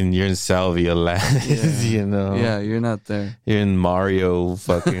you're in salvia land. You know? Yeah, you're not there. You're in Mario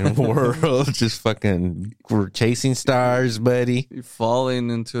fucking world, just fucking chasing stars, buddy. You're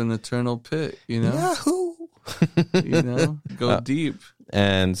falling into an eternal pit. You know, Yahoo! You know, go deep.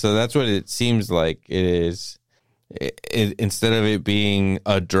 And so that's what it seems like it is. Instead of it being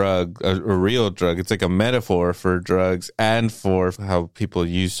a drug, a real drug, it's like a metaphor for drugs and for how people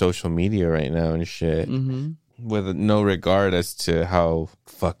use social media right now and shit, with no regard as to how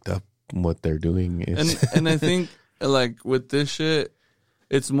fucked up what they're doing is. And I think like with this shit,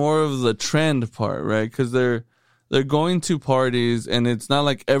 it's more of the trend part, right? Because they're going to parties, and it's not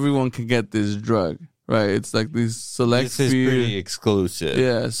like everyone can get this drug. Right, it's like these select. This is pretty exclusive.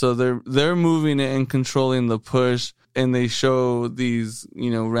 Yeah, so they're moving it and controlling the push, and they show these,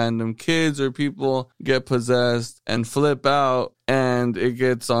 you know, random kids or people get possessed and flip out, and it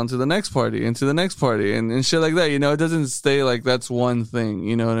gets on to the next party, into the next party, and shit like that. You know, it doesn't stay like that's one thing.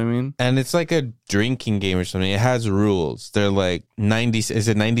 You know what I mean? And it's like a drinking game or something. It has rules. They're like 90. Is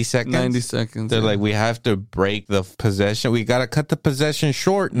it 90 seconds? 90 seconds. They're like, we have to break the possession. We got to cut the possession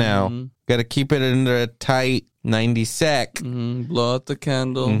short now. Got to keep it under a tight 90 sec. Blow out the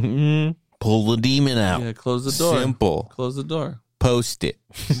candle. Pull the demon out. Yeah, close the door. Simple. Close the door. Post it.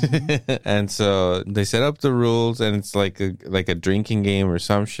 And so they set up the rules, and it's like a drinking game or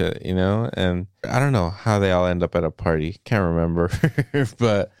some shit, you know? And I don't know how they all end up at a party. Can't remember.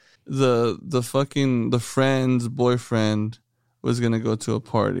 But the friend's boyfriend was going to go to a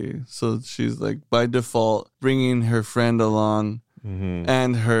party. So she's like, by default, bringing her friend along.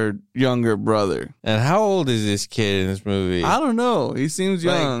 And her younger brother. And how old is this kid in this movie? I don't know. He seems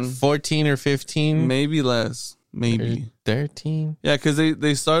young. Like 14 or 15? Maybe less. Maybe 13. Yeah, because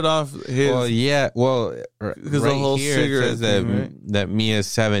they start off his. Well, yeah. Well, because right the whole here cigarette it says that, thing, right? that Mia's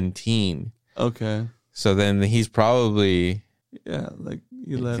 17. Okay. So then he's probably like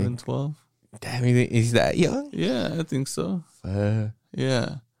 11, 12. Damn, he's that young? Yeah, I think so.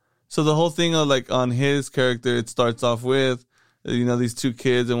 Yeah. So the whole thing of like on his character, it starts off with, you know, these two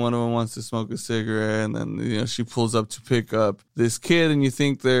kids, and one of them wants to smoke a cigarette, and then, you know, she pulls up to pick up this kid, and you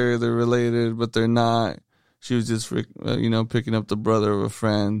think they're related, but they're not. She was just, you know, picking up the brother of a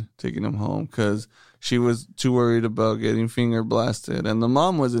friend, taking him home, because she was too worried about getting finger blasted, and the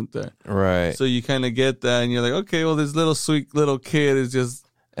mom wasn't there. Right. So you kind of get that, and you're like, okay, well, this little sweet little kid is just.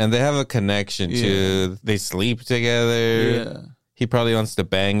 And they have a connection too. They sleep together. Yeah. He probably wants to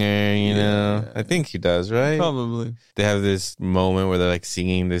bang her, you know? I think he does, right? Probably. They have this moment where they're like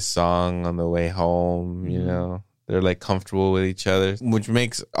singing this song on the way home, you know? They're like comfortable with each other, which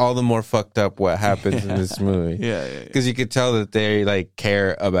makes all the more fucked up what happens in this movie. Yeah. Because you could tell that they like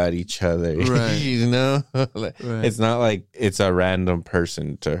care about each other, Right. you know? Like, it's not like it's a random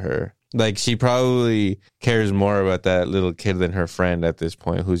person to her. Like, she probably cares more about that little kid than her friend at this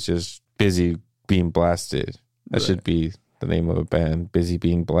point, who's just busy being blasted. That should be the name of a band, Busy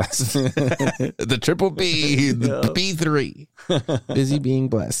Being Blasted. The triple B, the B3. Busy Being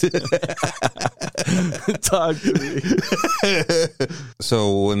Blasted. Talk to me.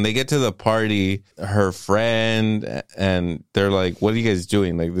 So when they get to the party, her friend, and they're like, what are you guys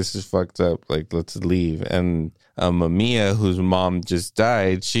doing? Like, this is fucked up. Like, let's leave. And Mia, whose mom just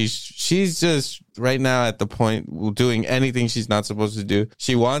died, she's just right now at the point doing anything she's not supposed to do.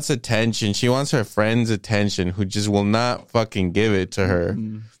 She wants attention. She wants her friend's attention, who just will not fucking give it to her.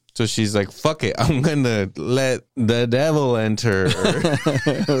 So she's like, fuck it, I'm gonna let the devil enter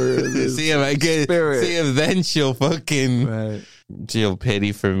see if then she'll fucking she'll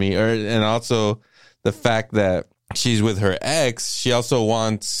pity for me. And also the fact that she's with her ex, she also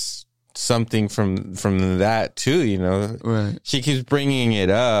wants something from that too, you know? Right. She keeps bringing it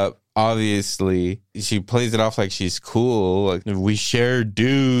up. Obviously, she plays it off like she's cool. Like, we share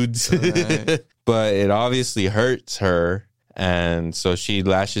dudes. Right. But it obviously hurts her. And so she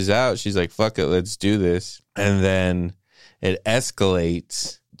lashes out. She's like, fuck it, let's do this. And then it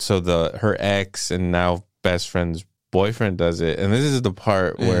escalates. So her ex and now best friend's boyfriend does it. And this is the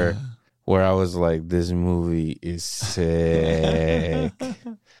part where I was like, this movie is sick.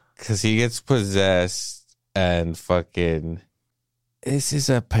 Because he gets possessed and fucking... This is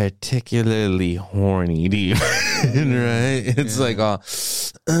a particularly horny demon, right? It's like all,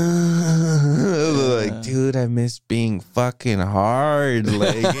 like, dude, I miss being fucking hard.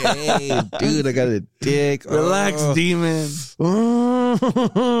 Like, hey, dude, I got a dick. Relax, demon.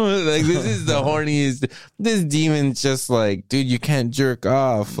 Like, this is the horniest. This demon's just like, dude, you can't jerk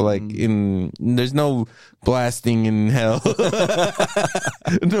off. Like, there's no blasting in hell.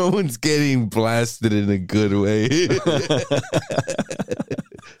 No one's getting blasted in a good way.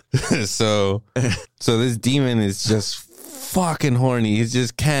 So this demon is just fucking horny. He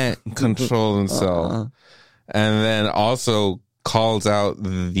just can't control himself. And then also calls out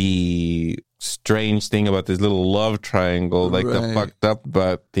the strange thing about this little love triangle, like the fucked up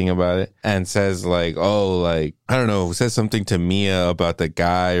thing about it, and says like, oh, like, I don't know, says something to Mia about the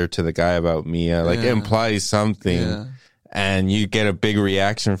guy or to the guy about Mia, like implies something. Yeah. And you get a big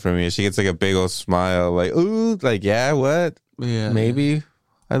reaction from Mia. She gets like a big old smile, like, ooh, like, yeah, what? Yeah. Maybe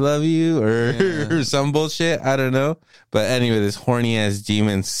I love you or some bullshit. I don't know. But anyway, this horny ass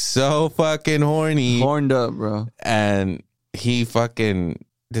demon's so fucking horny. Horned up, bro. And he fucking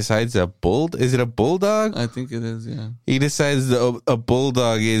decides is it a bulldog? I think it is, yeah. He decides a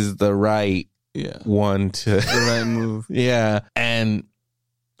bulldog is the right one to... The right move. Yeah. And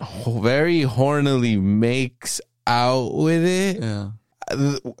very hornily makes out with it. Yeah.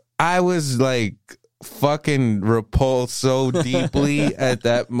 I was like... fucking repulsed so deeply at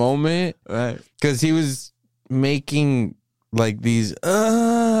that moment, right? Because he was making like these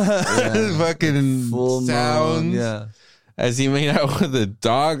fucking full sounds, as he made out with a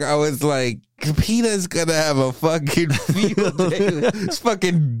dog. I was like, PETA's gonna have a fucking field day. This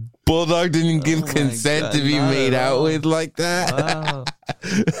fucking bulldog didn't give consent to be made out with like that. Wow.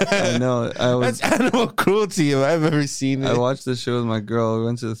 I know. That's animal cruelty if I've ever seen it. I watched the show with my girl. We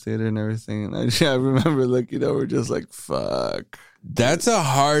went to the theater and everything. And I remember looking over just like, fuck. That's a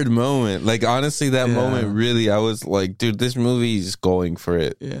hard moment. Like, honestly, that moment really, I was like, dude, this movie is going for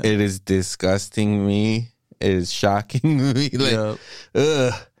it. Yeah. It is disgusting me. It is shocking me. Like,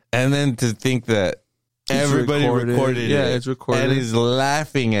 ugh. And then to think that everybody recorded it. Yeah, it's recorded. And is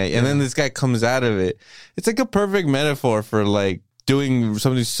laughing at you. And then this guy comes out of it. It's like a perfect metaphor for like doing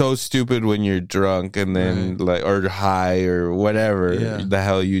something so stupid when you're drunk and then like, or high or whatever the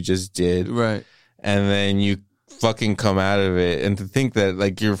hell you just did. Right. And then you fucking come out of it. And to think that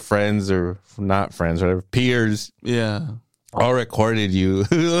like your friends or not friends, whatever, peers. Yeah. All recorded you.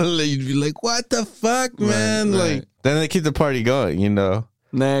 You'd be like, what the fuck, man? Like, then they keep the party going, you know?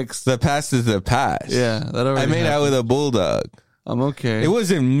 Next. The past is the past. Yeah. That I made out with a bulldog. I'm okay. It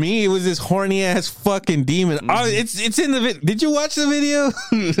wasn't me. It was this horny ass fucking demon. Oh, it's in the video. Did you watch the video?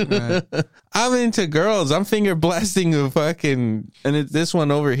 Right. I'm into girls. I'm finger blasting a fucking, and it's this one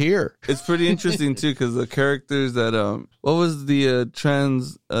over here. It's pretty interesting too because the characters that what was the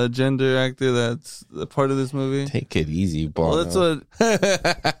transgender actor that's a part of this movie? Take it easy, Bono. Well, that's what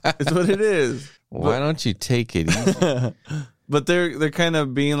it's what it is. Why don't you take it easy? But they're kind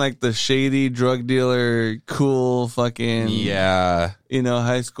of being like the shady drug dealer, cool fucking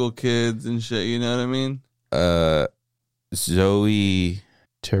high school kids and shit. You know what I mean? Zoe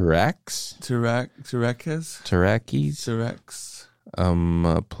Terakes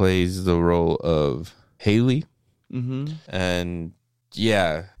plays the role of Haley, and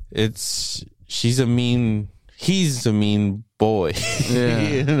he's a mean boy,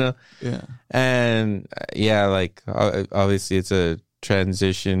 you know. Yeah. And like obviously it's a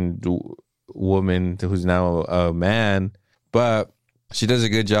transitioned woman who's now a man, but she does a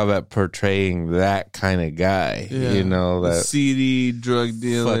good job at portraying that kind of guy. You know, that seedy drug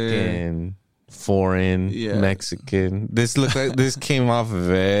dealer, fucking foreign Mexican. This came off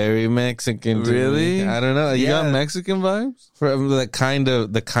very Mexican to really me. I don't know. You got Mexican vibes from the kind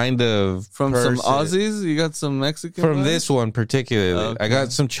of from person. Some Aussies. You got some Mexican from vibes? This one particularly. Okay. I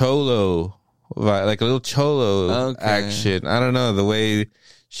got some cholo vibe, like a little cholo action. I don't know, the way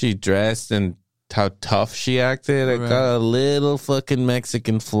she dressed and how tough she acted. I got a little fucking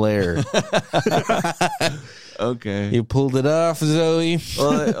Mexican flair. Okay, you pulled it off, Zoe.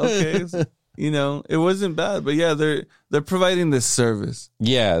 Well, okay. You know, it wasn't bad, but they're providing this service.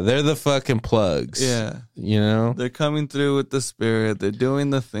 Yeah, they're the fucking plugs. Yeah. You know? They're coming through with the spirit. They're doing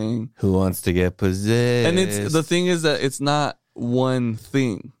the thing. Who wants to get possessed? And the thing is that it's not one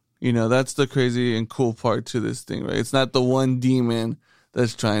thing. You know, that's the crazy and cool part to this thing, right? It's not the one demon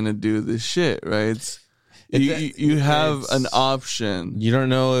that's trying to do this shit, right? You have an option. You don't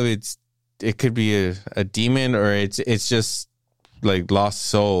know if it could be a demon or it's just like lost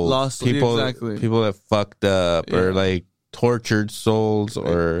souls. People that fucked up or like tortured souls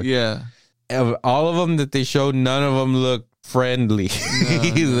or all of them that they showed, none of them look friendly.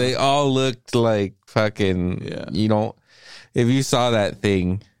 No. They all looked like fucking you don't, if you saw that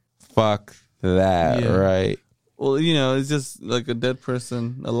thing, fuck that, right? Well, you know, it's just like a dead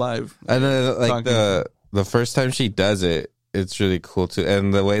person alive. And then like the first time she does it, it's really cool too.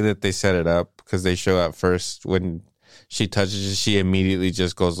 And the way that they set it up, because they show at first when she touches it, she immediately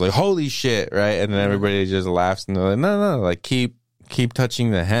just goes like, holy shit, right? And then everybody just laughs and they're like, no, like keep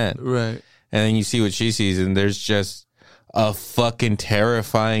touching the hand. Right. And then you see what she sees, and there's just a fucking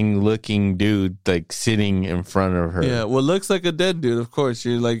terrifying looking dude like sitting in front of her. Yeah, well, looks like a dead dude, of course.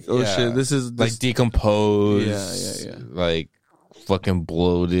 You're like, oh shit, this is like decomposed. Yeah. Like fucking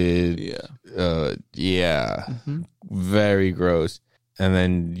bloated. Very gross. And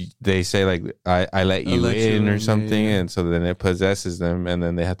then they say like, I let you in or something, and so then it possesses them, and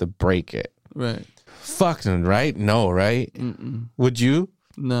then they have to break it. Right. Fucking right? No, right? Mm-mm. Would you?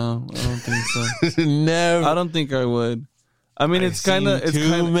 No, I don't think so. Never. I don't think I would. I mean, it's kind of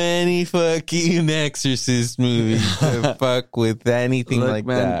too many fucking Exorcist movies to fuck with anything like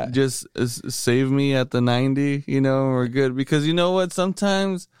man, that. Just save me at the 90, you know, we're good. Because you know what?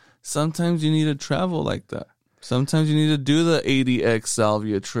 Sometimes you need to travel like that. Sometimes you need to do the 80X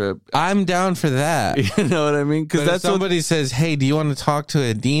salvia trip. I'm down for that. You know what I mean? Because if somebody says, hey, do you want to talk to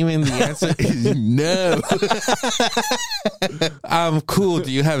a demon? The answer is no. I'm cool.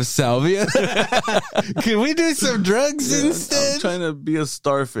 Do you have salvia? Can we do some drugs instead? I'm trying to be a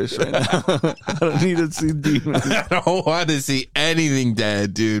starfish right now. I don't need to see demons. I don't want to see anything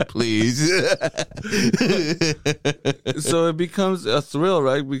dead, dude. Please. So it becomes a thrill,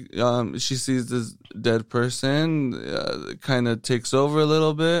 right? She sees this dead person, kind of takes over a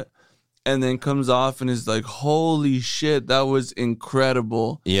little bit, and then comes off and is like, holy shit, that was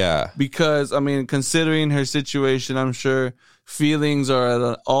incredible. Yeah. Because, I mean, considering her situation, I'm sure feelings are at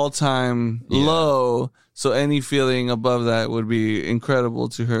an all-time low, so any feeling above that would be incredible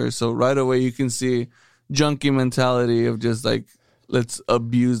to her. So right away you can see junkie mentality of just like, let's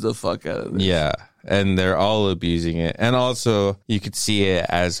abuse the fuck out of this. Yeah. And they're all abusing it. And also, you could see it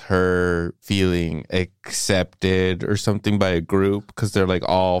as her feeling accepted or something by a group, because they're like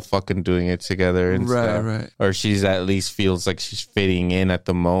all fucking doing it together and stuff. Right. Or she's at least feels like she's fitting in at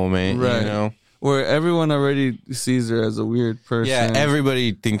the moment, you know? Where everyone already sees her as a weird person. Yeah,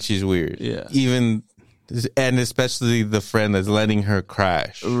 everybody thinks she's weird. Yeah. And especially the friend that's letting her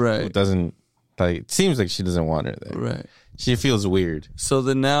crash. Right. Who doesn't, like, it seems like she doesn't want her there. Right. She feels weird. So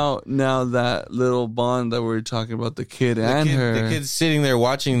now that little bond that we were talking about, the kid and her. The kid's sitting there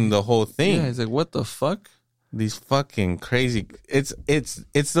watching the whole thing. Yeah, he's like, what the fuck? These fucking crazy. It's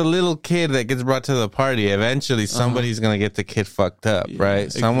the little kid that gets brought to the party. Eventually, somebody's gonna get the kid fucked up, right?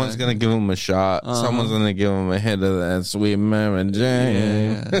 Exactly. Someone's gonna give him a shot. Someone's gonna give him a hit of that sweet Mary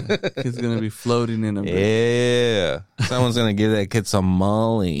Jane. Yeah. Kid's gonna be floating in a bit. Yeah. Someone's gonna give that kid some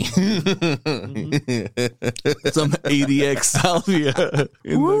Molly. Some 80X salvia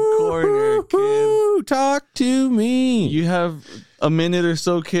in the corner, kid. Talk to me. You have a minute or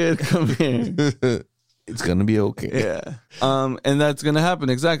so, kid. Come here. It's gonna be okay. Yeah. And that's gonna happen.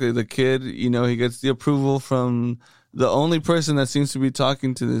 Exactly. The kid, you know, he gets the approval from the only person that seems to be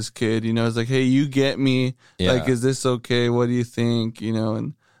talking to this kid, you know, is like, hey, you get me. Yeah. Like, is this okay? What do you think? You know,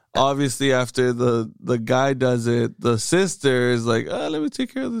 and obviously after the guy does it, the sister is like, oh, let me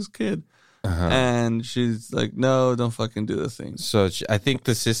take care of this kid. And she's like, no, don't fucking do the thing. So I think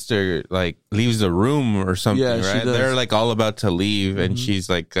the sister like leaves the room or something, right? They're like all about to leave, and she's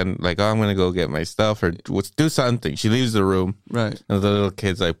like, oh, I'm gonna go get my stuff or let's do something. She leaves the room, right? And the little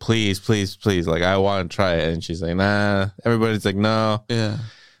kid's like, please, like, I want to try it, and she's like, nah. Everybody's like, no, yeah,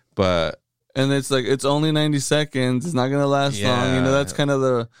 but. And it's like, it's only 90 seconds. It's not going to last long. You know, that's kind of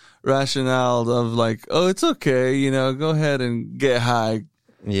the rationale of like, oh, it's okay. You know, go ahead and get high.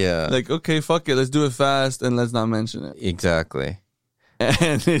 Yeah. Like, okay, fuck it. Let's do it fast and let's not mention it. Exactly.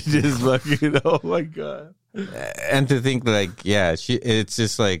 And it just fucking, oh my God. And to think like, yeah, it's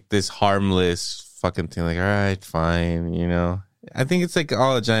just like this harmless fucking thing. Like, all right, fine. You know, I think it's like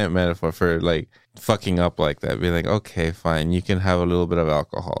all a giant metaphor for like fucking up like that. Be like, okay, fine. You can have a little bit of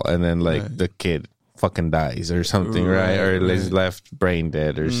alcohol. And then like the kid fucking dies or something, right? Or is left brain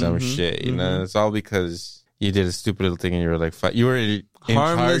dead or some shit. You know, it's all because you did a stupid little thing and you were like, you were in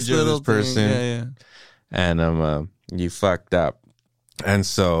harmless charge of this person. Yeah. And you fucked up. And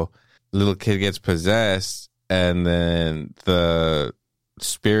so little kid gets possessed, and then the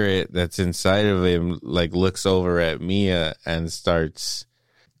spirit that's inside of him like looks over at Mia and starts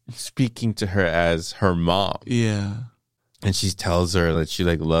speaking to her as her mom. Yeah. And she tells her that she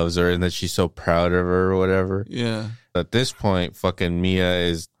like loves her and that she's so proud of her or whatever. Yeah. At this point, fucking Mia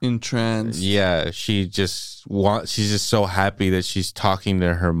is entranced. Yeah, she's just so happy that she's talking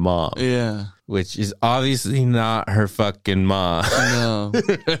to her mom. Yeah. Which is obviously not her fucking mom. No,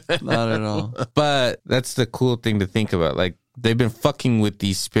 not at all. But that's the cool thing to think about. Like, they've been fucking with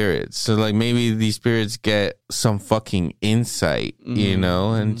these spirits. So, like, maybe these spirits get some fucking insight, you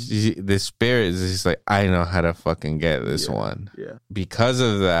know? And the spirit is just like, I know how to fucking get this one. Yeah. Because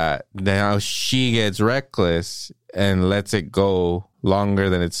of that, now she gets reckless and lets it go longer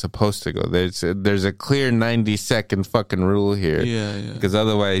than it's supposed to go. There's a clear 90-second fucking rule here. Yeah. Because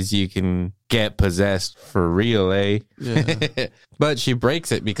otherwise you can get possessed for real, eh? Yeah. But she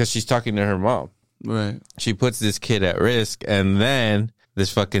breaks it because she's talking to her mom. Right. She puts this kid at risk, and then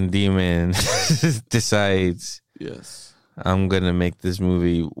this fucking demon decides, yes, I'm going to make this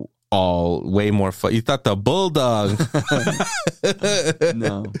movie all way more fun. You thought the bulldog.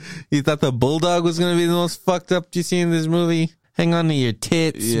 No. You thought the bulldog was going to be the most fucked up you see in this movie? Hang on to your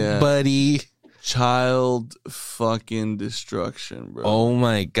tits, buddy. Child fucking destruction, bro. Oh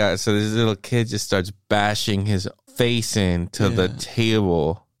my God. So this little kid just starts bashing his face into the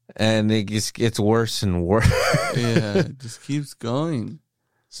table, and it just gets worse and worse. Yeah, it just keeps going.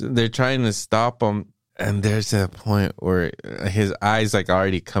 So they're trying to stop him, and there's a point where his eyes like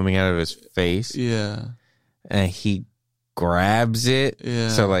already coming out of his face. Yeah. And he grabs it. Yeah.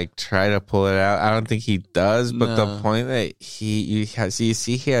 So like try to pull it out. I don't think he does, but the point that you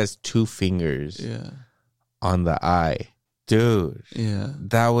see he has 2 fingers on the eye. Dude. Yeah.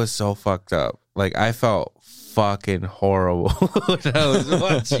 That was so fucked up. Like, I felt fucking horrible when I was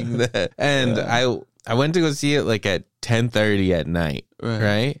watching that. And I went to go see it like at 10:30 at night,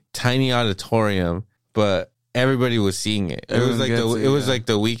 right? Tiny auditorium, but everybody was seeing it. It was like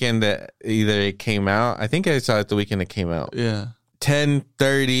the weekend that either it came out. I think I saw it the weekend it came out. Yeah.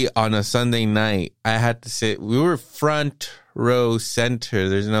 10:30 on a Sunday night. I had to sit. We were front row center.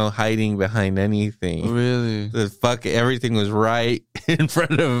 There's no hiding behind anything. Really? Everything was right in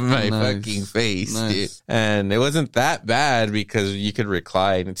front of my fucking face. Nice. And it wasn't that bad because you could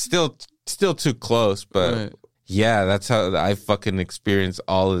recline. It's still too close, but yeah, that's how I fucking experienced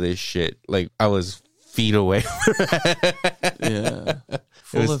all of this shit. Like, I was feet away. Yeah.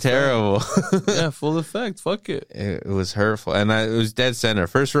 It was terrible. Yeah, full effect. Fuck it. It was hurtful. And it was dead center,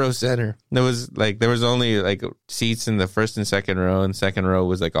 first row center. There was only like seats in the first and second row, and second row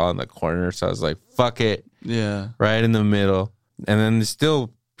was like all in the corner. So I was like, fuck it. Yeah. Right in the middle. And then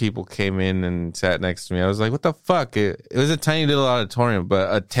still people came in and sat next to me. I was like, what the fuck? It was a tiny little auditorium,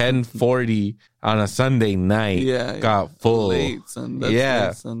 but a 10:40 on a Sunday night got full. Late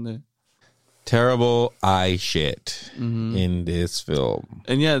Sunday. Terrible eye shit in this film.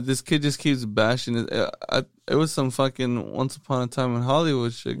 And yeah, this kid just keeps bashing it. It was some fucking Once Upon a Time in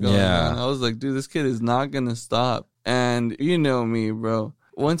Hollywood shit going on. I was like, dude, this kid is not going to stop. And you know me, bro.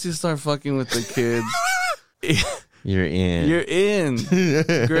 Once you start fucking with the kids, you're in. You're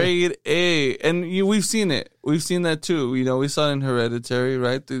in. Grade A. And we've seen it. We've seen that too. You know, we saw it in Hereditary,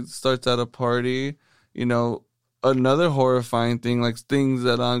 right? It starts at a party, you know. Another horrifying thing, like things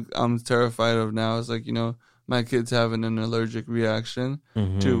that I'm terrified of now, is like, you know, my kids having an allergic reaction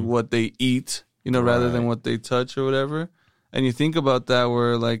to what they eat, you know, rather than what they touch or whatever. And you think about that,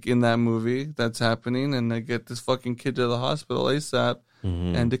 where like in that movie that's happening, and they get this fucking kid to the hospital ASAP,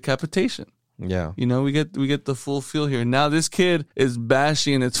 and decapitation. Yeah, you know, we get the full feel here. Now this kid is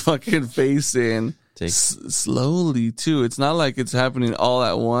bashing its fucking face in. Slowly too. It's not like it's happening all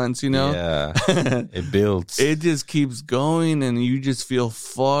at once, you know. Yeah, it builds. It just keeps going, and you just feel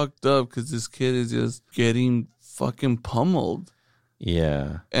fucked up because this kid is just getting fucking pummeled.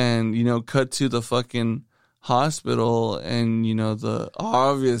 Yeah, and you know, cut to the fucking hospital, and you know,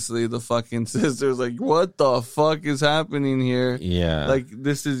 obviously the fucking sister's like, "What the fuck is happening here?" Yeah, like,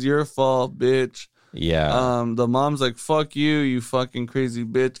 this is your fault, bitch. Yeah. The mom's like, fuck you, you fucking crazy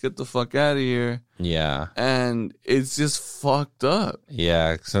bitch. Get the fuck out of here. Yeah. And it's just fucked up.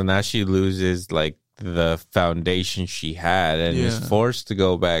 Yeah. So now she loses like the foundation she had, and is forced to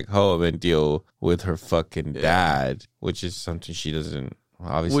go back home and deal with her fucking dad, which is something she didn't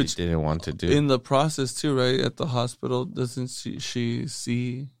want to do. In the process too, right? At the hospital, doesn't she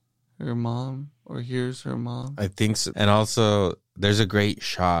see her mom or hears her mom? I think so. And also there's a great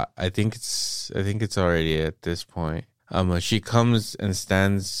shot. I think it's already at this point. She comes and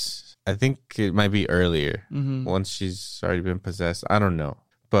stands I think it might be earlier. Mm-hmm. Once she's already been possessed. I don't know.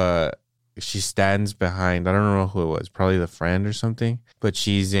 But she stands behind, I don't know who it was, probably the friend or something. But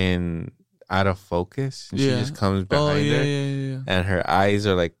she's out of focus. And she just comes behind her. Yeah. And her eyes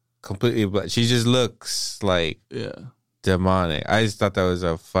are like completely black. She just looks like demonic. I just thought that was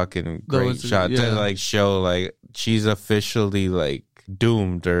a fucking great shot to like show like she's officially like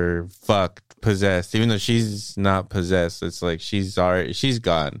doomed or fucked. Possessed, even though she's not possessed. It's like she's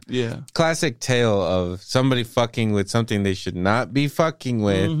gone. Yeah. Classic tale of somebody fucking with something they should not be fucking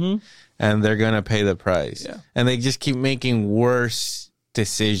with, and they're gonna pay the price. Yeah. And they just keep making worse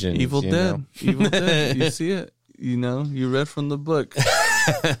decisions. Evil Dead. You see it. You know, you read from the book.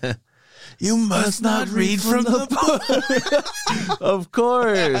 You must not read from the book. Of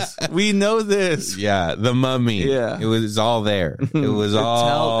course. We know this. Yeah, the Mummy. Yeah. It was all there. It was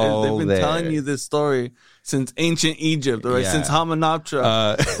all they've been there. telling you this story since ancient Egypt, right? Since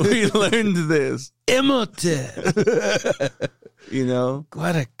Hamunaptra. We learned this. Imhotep. You know?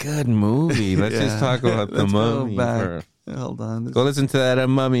 What a good movie. Let's just talk about the Mummy. Hold on. Go listen to that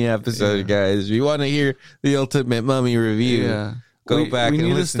Mummy episode, guys. If you want to hear the ultimate Mummy review, go back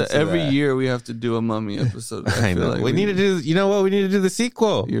and listen to every that. year we have to do a Mummy episode. I know. Like we need to do, you know what? We need to do the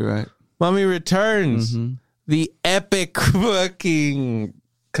sequel. You're right. Mummy Returns. The epic fucking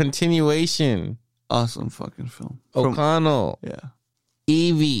continuation. Awesome fucking film. O'Connell.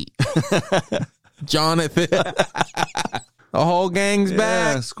 Evie. Jonathan. The whole gang's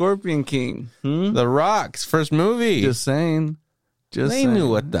back. Scorpion King. The Rock's first movie. Just saying. They knew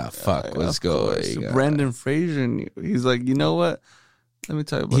what the fuck was going on. Brendan Fraser knew. He's like, you know what? Let me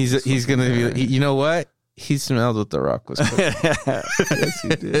tell you about this. He's going to be, you know what? He smelled what the Rock was cooking. Yes, he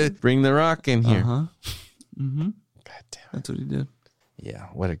did. Bring the Rock in here. God damn. That's what he did. Yeah,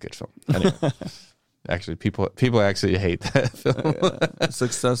 what a good film. Anyway. Actually, people actually hate that film.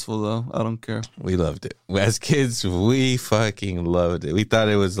 Successful though. I don't care. We loved it. As kids, we fucking loved it. We thought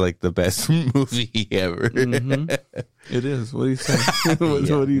it was like the best movie ever. It is. What do you say? What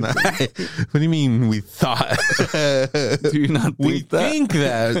do you say? What do you mean we thought? Do you not think we that? think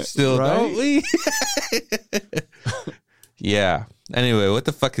that still, don't we? Yeah. Anyway, what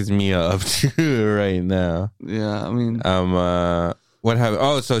the fuck is Mia up to right now? Yeah, I mean, what happened?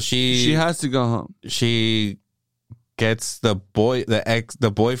 Oh, so she has to go home. She gets the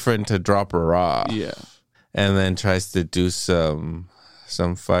boyfriend to drop her off. Yeah. And then tries to do some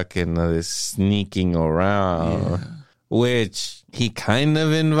fucking this sneaking around, which he kind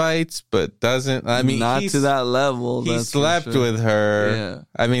of invites, but doesn't. I mean, not to that level. He slept with her. Yeah.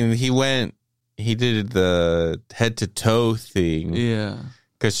 I mean, he did the head to toe thing. Yeah.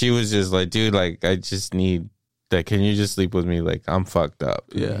 Because she was just like, dude, like, I just need that. Can you just sleep with me? Like, I'm fucked up.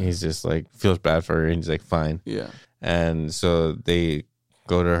 Yeah. And he's just like, feels bad for her. And he's like, fine. Yeah. And so they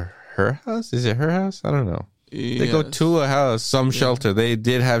go to her house. Is it her house? I don't know. Yes. They go to a house, shelter. They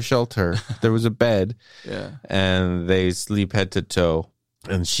did have shelter. There was a bed. Yeah. And they sleep head to toe.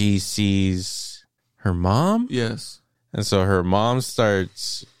 And she sees her mom. Yes. And so her mom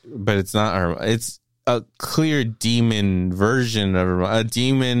starts, but it's not her. It's a clear demon version of her, a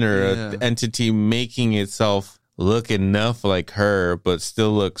demon or an entity making itself look enough like her, but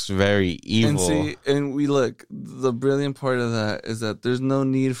still looks very evil. And we look, the brilliant part of that is that there's no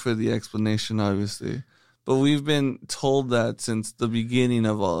need for the explanation, obviously. But we've been told that since the beginning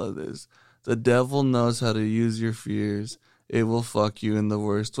of all of this. The devil knows how to use your fears. It will fuck you in the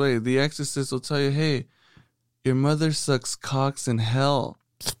worst way. The exorcist will tell you, hey, your mother sucks cocks in hell.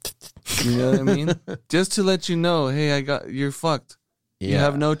 You know what I mean? Just to let you know, hey, you're fucked. Yeah. You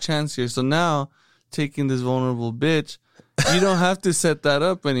have no chance here. So now, taking this vulnerable bitch, you don't have to set that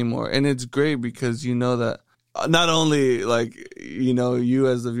up anymore. And it's great because you know that not only, like, you know, you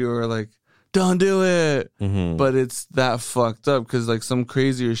as the viewer are like, don't do it. Mm-hmm. But it's that fucked up because, like, some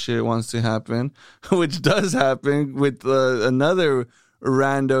crazier shit wants to happen, which does happen with another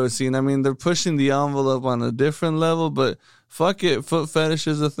rando scene. I mean, they're pushing the envelope on a different level, but fuck it. Foot fetish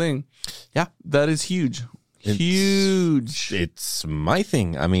is a thing. Yeah. That is huge. Huge. It's my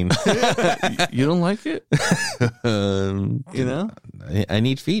thing. I mean, you don't like it? You know? I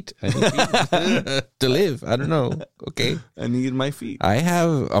need feet. I need feet to live. I don't know. Okay. I need my feet. I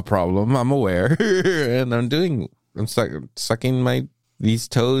have a problem. I'm aware. And I'm sucking these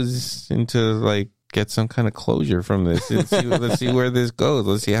toes into, like, get some kind of closure from this. Let's see where this goes.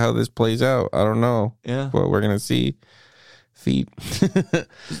 Let's see how this plays out. I don't know. Yeah. But we're going to see feet.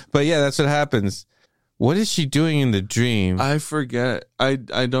 But yeah, that's what happens. What is she doing in the dream? I forget. I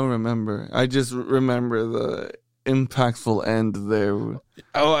don't remember. I just remember the impactful end there.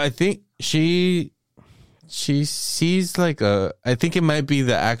 Oh, I think she she sees like I think it might be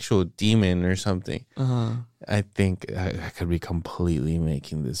the actual demon or something. I think I could be completely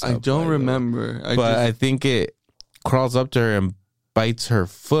making this up. I don't remember. I think it crawls up to her and bites her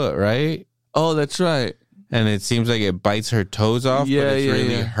foot, right? Oh, that's right. And it seems like it bites her toes off, but it's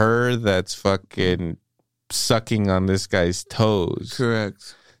really her that's fucking sucking on this guy's toes.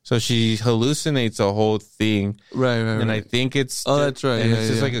 Correct. So she hallucinates a whole thing. Right. And I think it's... that's right. And it's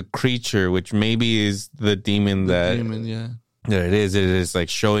just like a creature, which maybe is the demon that it is. It is like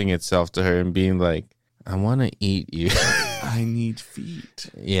showing itself to her and being like, I want to eat you. I need feet.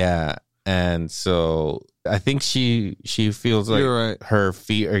 Yeah. And so I think she feels like her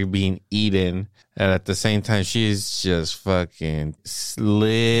feet are being eaten. And at the same time, she's just fucking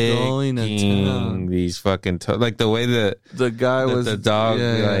licking these fucking toes. Like the way that the guy was... The dog,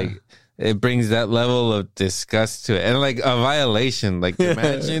 it brings that level of disgust to it. And like a violation. Like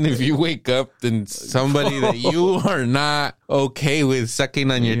imagine if you wake up and somebody that you are not okay with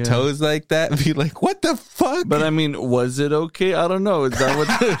sucking on your toes like that, and be like, what the fuck? But I mean, was it okay? I don't know. Is that what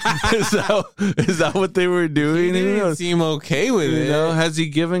is that what they were doing? He didn't seem okay with it. Has he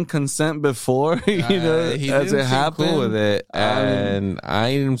given consent before? He has it happened? Cool with it. And I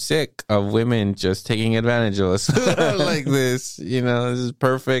am sick of women just taking advantage of us like this. This is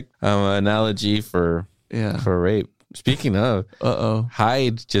perfect analogy for rape. Speaking of,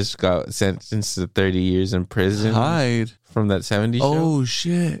 Hyde just got sentenced to 30 years in prison. Hyde from that 70s show. Oh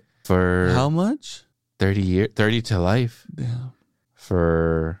shit! For how much? 30 to life. Yeah.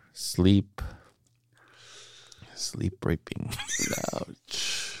 For sleep raping.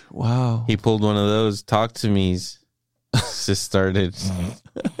 Ouch! Wow. He pulled one of those talk to me's. Just started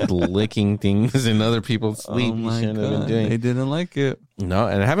licking things in other people's sleep. Oh my God. They didn't like it. No,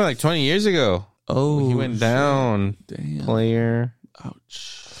 and it happened like 20 years ago. Oh, he went down. Damn. Player.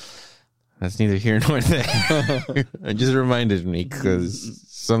 Ouch. That's neither here nor there. It just reminded me because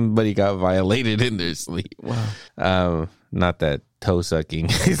somebody got violated in their sleep. Wow. Not that toe sucking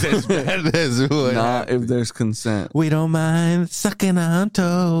is as bad as what Not if there's consent. We don't mind sucking on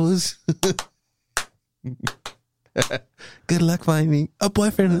toes. Good luck finding a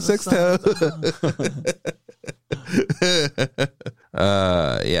boyfriend who sucks toe.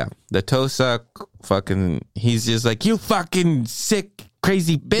 Yeah. The toe suck fucking, he's just like, you fucking sick,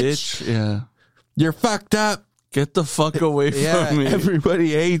 crazy bitch. Yeah. You're fucked up. Get the fuck away from me.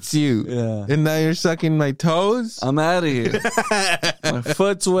 Everybody hates you. Yeah. And now you're sucking my toes? I'm out of here. My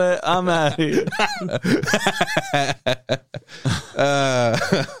foot's wet. I'm out of here.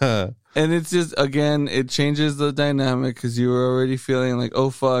 And it's just, again, it changes the dynamic because you were already feeling like, oh,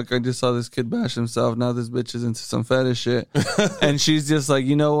 fuck, I just saw this kid bash himself. Now this bitch is into some fetish shit. And she's just like,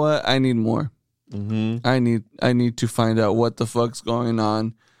 you know what? I need more. Mm-hmm. I need to find out what the fuck's going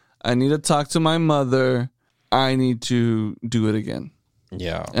on. I need to talk to my mother. I need to do it again.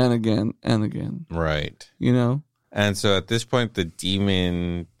 Yeah. And again and again. Right. And so at this point, the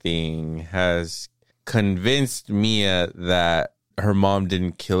demon thing has convinced Mia that her mom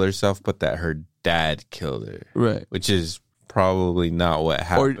didn't kill herself, but that her dad killed her. Right. Which is probably not what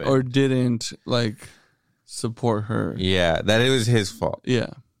happened. Or didn't, support her. Yeah, that it was his fault. Yeah.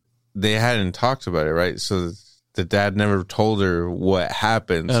 They hadn't talked about it, right? So the dad never told her what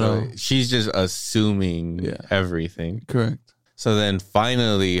happened. So she's just assuming everything. Correct. So then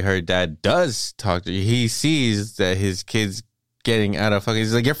finally her dad does talk to her. He sees that his kid's getting out of fucking...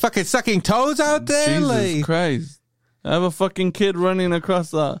 He's like, you're fucking sucking toes out there? Jesus Christ. I have a fucking kid running across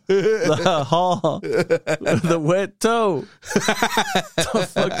the hall with a wet toe. What the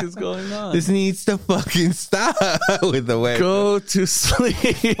fuck is going on? This needs to fucking stop with the wet Go to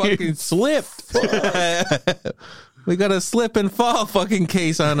sleep. Fucking slipped. We got a slip and fall fucking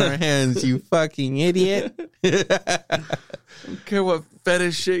case on our hands, you fucking idiot. I don't care what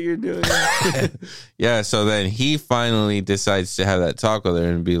fetish shit you're doing. Yeah, so then he finally decides to have that talk with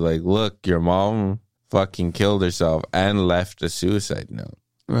her and be like, look, your mom fucking killed herself and left a suicide note.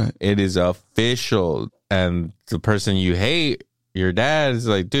 Right. It is official. And the person you hate, your dad, is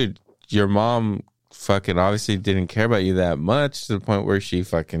like, dude, your mom fucking obviously didn't care about you that much to the point where she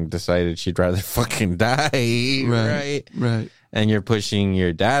fucking decided she'd rather fucking die. Right. And you're pushing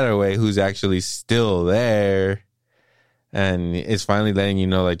your dad away, who's actually still there. And it's finally letting you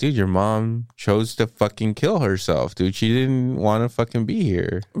know, like, dude, your mom chose to fucking kill herself, dude. She didn't want to fucking be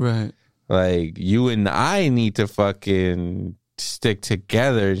here. Right. Like, you and I need to fucking stick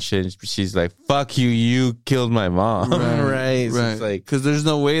together and shit. She's like, fuck you, you killed my mom. Right. So it's like, because there's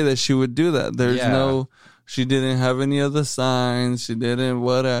no way that she would do that. There's no, She didn't have any other signs. She didn't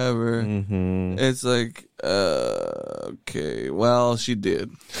whatever. Mm-hmm. It's like, okay, well, she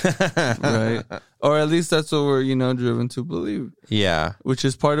did. Right? Or at least that's what we're, driven to believe. Yeah. Which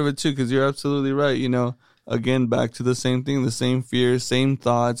is part of it too, because you're absolutely right. Again, back to the same thing, the same fears, same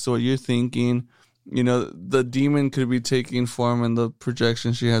thoughts, what you're thinking. The demon could be taking form in the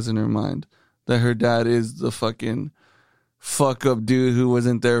projection she has in her mind. That her dad is the fucking fuck up dude who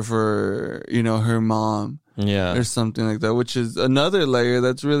wasn't there for, her mom. Yeah. Or something like that, which is another layer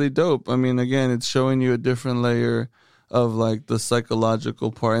that's really dope. I mean, again, it's showing you a different layer of like the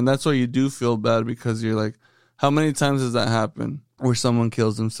psychological part. And that's why you do feel bad, because you're like, how many times does that happen where someone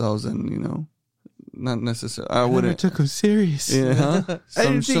kills themselves and, not necessarily. I wouldn't. took him serious. Yeah. I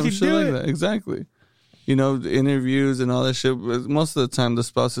didn't think he'd shit do like it. that. Exactly. The interviews and all that shit. Most of the time, the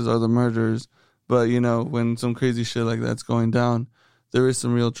spouses are the murderers. But, when some crazy shit like that's going down, there is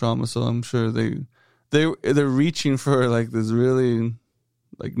some real trauma. So I'm sure they're reaching for like this really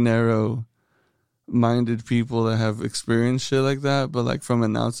like narrow minded people that have experienced shit like that, but like from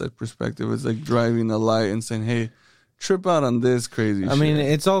an outside perspective, it's like driving a light and saying, hey, trip out on this crazy shit. I mean,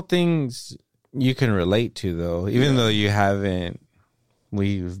 it's all things you can relate to, though, even though you haven't.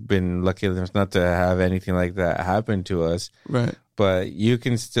 We've been lucky enough not to have anything like that happen to us, right? But you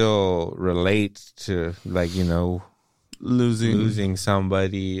can still relate to, like, losing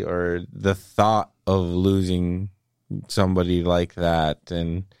somebody, or the thought of losing somebody like that,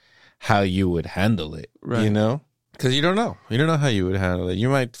 and how you would handle it, right? Because you don't know how you would handle it. You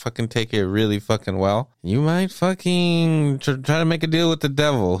might fucking take it really fucking well. You might fucking try to make a deal with the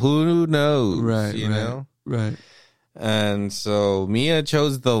devil. Who knows? Right. You know? Right. And so Mia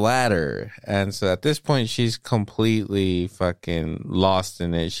chose the latter. And so at this point, she's completely fucking lost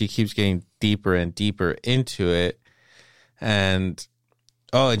in it. She keeps getting deeper and deeper into it. And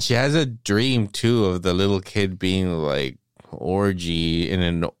she has a dream too of the little kid being like orgy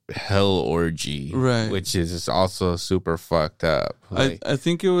in a hell orgy, right? Which is also super fucked up. Like, I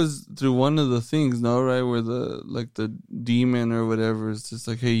think it was through one of the things, no, right, where the demon or whatever is just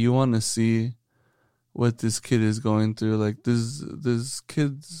like, hey, you want to see what this kid is going through? Like this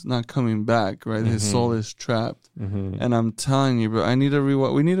kid's not coming back, right? His soul is trapped, and I'm telling you, bro, I need to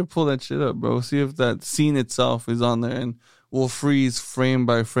rewatch. We need to pull that shit up, bro. See if that scene itself is on there, and we'll freeze frame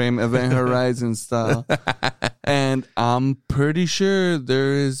by frame, Event Horizon style. And I'm pretty sure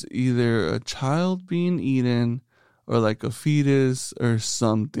there is either a child being eaten or like a fetus or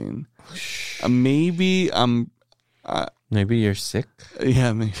something. Maybe you're sick.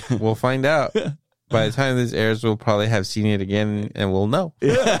 Yeah, maybe. We'll find out. By the time this airs, we'll probably have seen it again, and we'll know.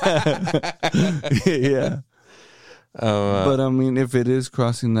 Yeah. But I mean, if it is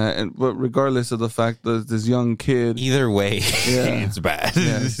crossing that, but regardless of the fact that this young kid, either way, it's bad.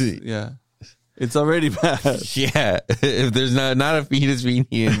 Yeah, it's already bad. Yeah, if there's not a fetus being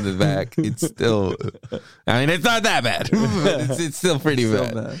eaten in the back, it's still. I mean, it's not that bad. It's still pretty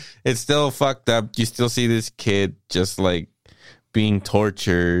bad. It's still fucked up. You still see this kid just like being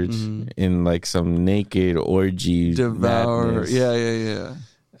tortured in like some naked orgy, devour. Madness. Yeah.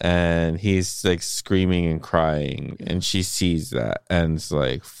 And he's like screaming and crying, and she sees that, and it's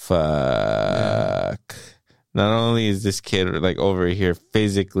like, fuck. Yeah. Not only is this kid like over here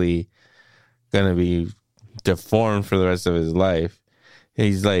physically gonna be deformed for the rest of his life,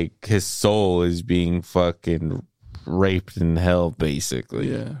 he's like, his soul is being fucking raped in hell,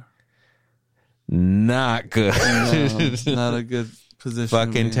 basically. Yeah. Not good. No, not a good position.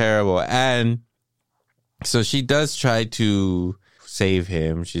 Fucking terrible. And so she does try to save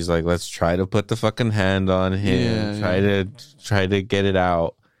him. She's like, let's try to put the fucking hand on him. Try to get it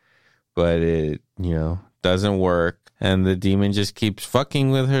out. But it, doesn't work. And the demon just keeps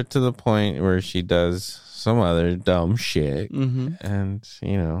fucking with her to the point where she does some other dumb shit. And,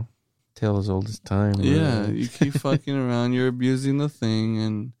 tale as old as time. Yeah, you keep fucking around. You're abusing the thing,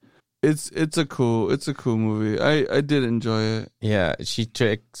 and it's a cool movie. I did enjoy it. Yeah,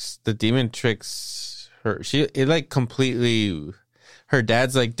 the demon tricks her. Her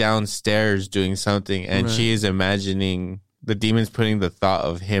dad's like downstairs doing something, and she is imagining the demon's putting the thought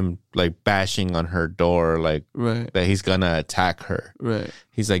of him like bashing on her door, like that he's gonna attack her. Right.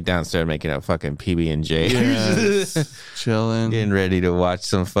 He's like downstairs making a fucking PB&J, chilling, getting ready to watch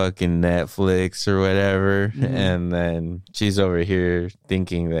some fucking Netflix or whatever, and then she's over here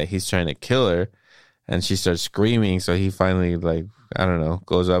thinking that he's trying to kill her, and she starts screaming. So he finally, like, I don't know,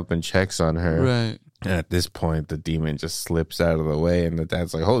 goes up and checks on her. Right. And at this point, the demon just slips out of the way, and the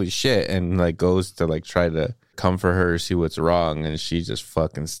dad's like, holy shit, and like goes to like try to comfort her, see what's wrong, and she just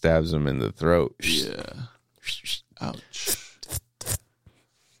fucking stabs him in the throat. Yeah. Ouch.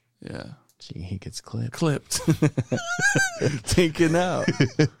 Yeah. he gets clipped. Taken out.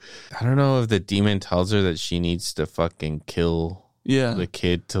 I don't know if the demon tells her that she needs to fucking kill the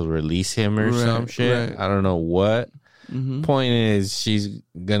kid to release him or some shit. Right. I don't know what. Point is, she's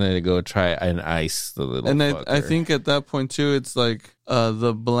gonna go try and ice the little fucker. I think at that point too, it's like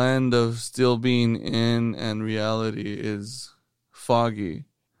the blend of still being in and reality is foggy.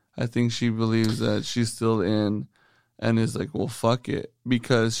 I think she believes that she's still in and is like, well, fuck it,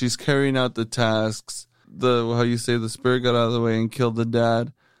 because she's carrying out the tasks. How you say, the spirit got out of the way and killed the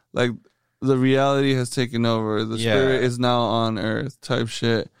dad. Like, the reality has taken over. The spirit is now on Earth type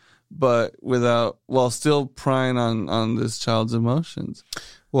shit. But while still prying on this child's emotions.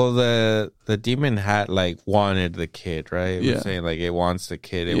 Well, the demon had like wanted the kid, right? Yeah. We're saying like it wants the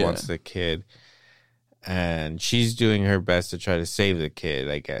kid, wants the kid, and she's doing her best to try to save the kid,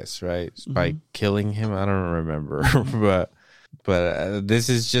 I guess, right? By killing him. I don't remember, but this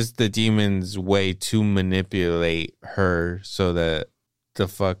is just the demon's way to manipulate her so that the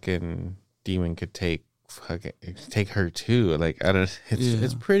fucking demon could take her too. Like, I don't.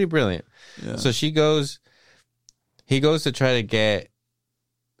 It's pretty brilliant. Yeah. So he goes to try to get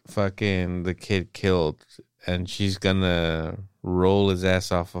fucking the kid killed, and she's gonna roll his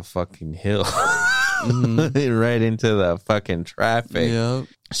ass off a fucking hill, right into the fucking traffic. Yep.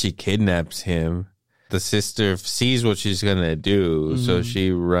 She kidnaps him. The sister sees what she's gonna do, so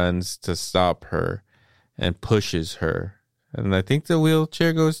she runs to stop her and pushes her. And I think the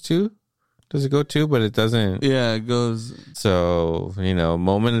wheelchair goes too. Does it go too? But it doesn't. Yeah, it goes. So,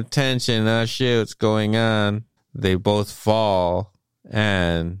 moment of tension. Oh, shit, what's going on? They both fall,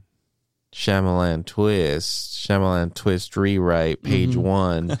 and Shyamalan twist rewrite, page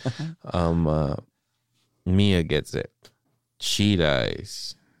 1. Mia gets it. She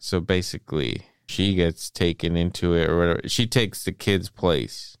dies. So basically, she gets taken into it or whatever. She takes the kid's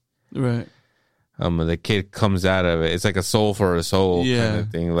place. Right. The kid comes out of it. It's like a soul for a soul kind of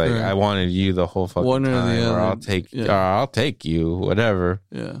thing. Like, I wanted you the whole fucking one or time, the or other. I'll take you, whatever.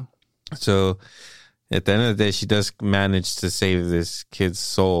 Yeah. So at the end of the day, she does manage to save this kid's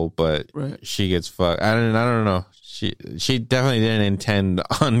soul, but she gets fucked. I don't know. She definitely didn't intend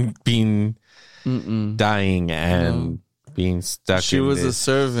on being dying and being stuck. She was a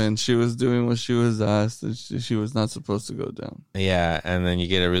servant. She was doing what she was asked. She was not supposed to go down. Yeah, and then you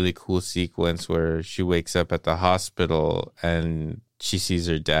get a really cool sequence where she wakes up at the hospital and she sees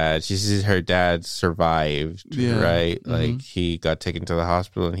her dad. She sees her dad survived, right? Like, he got taken to the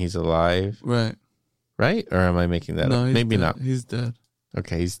hospital and he's alive. Right? Or am I making that up? Maybe dead. not. He's dead.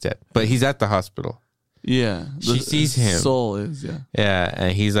 Okay, he's dead. But he's at the hospital. Yeah. She sees him. Soul is, Yeah,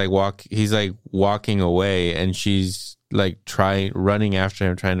 and he's like walking away, and she's like running after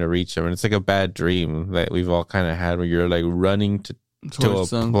him, trying to reach him. And it's like a bad dream that we've all kind of had, where you're like running to a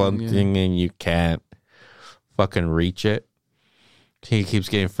plump thing and you can't fucking reach it. He keeps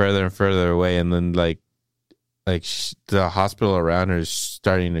getting further and further away, and then the hospital around her is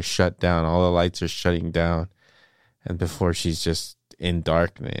starting to shut down. All the lights are shutting down, and before she's just in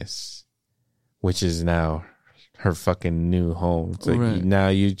darkness, which is now her fucking new home. It's like, now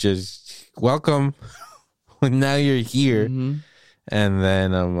you just welcome. Now you're here. And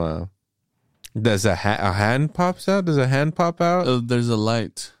then does a hand pops out? Does a hand pop out? There's a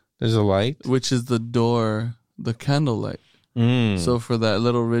light. There's a light, which is the door, the candle light. So for that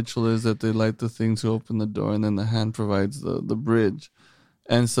little ritual is that they light the thing to open the door, and then the hand provides the bridge.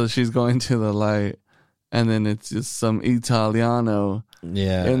 And so she's going to the light, and then it's just some Italiano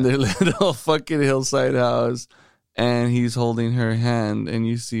in their little fucking hillside house, and he's holding her hand, and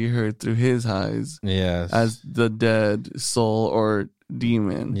you see her through his eyes as the dead soul or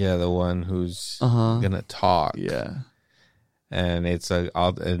demon. Yeah, the one who's gonna talk. Yeah. And it's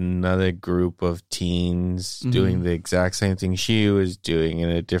another group of teens doing the exact same thing she was doing in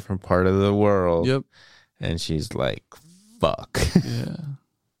a different part of the world. Yep. And she's like, fuck. Yeah.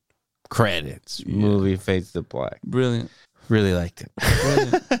 Credits. Movie fades to black. Brilliant. Really liked it.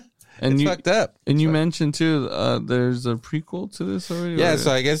 Brilliant. And it's fucked up. And you mentioned too, there's a prequel to this already? Yeah,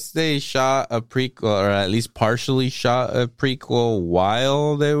 so I guess they shot a prequel, or at least partially shot a prequel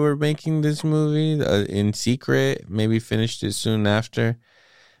while they were making this movie in secret. Maybe finished it soon after.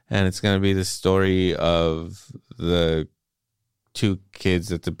 And it's going to be the story of the two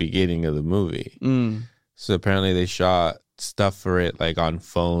kids at the beginning of the movie. So apparently they shot stuff for it, like on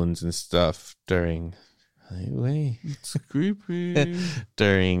phones and stuff during... It's creepy.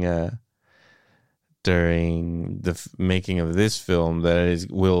 during the making of this film,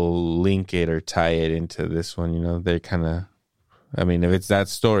 will link it or tie it into this one. They're kind of, I mean, if it's that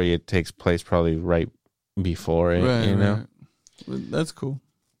story, it takes place probably right before it. Right. That's cool.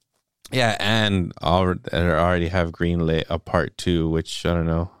 Yeah, and already have greenlit a part 2, which I don't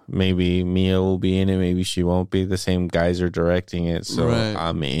know. Maybe Mia will be in it. Maybe she won't be. The same guys are directing it, so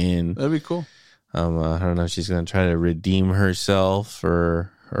I'm in. That'd be cool. I don't know if she's gonna try to redeem herself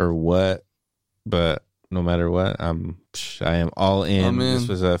or what, but no matter what, I am all in. This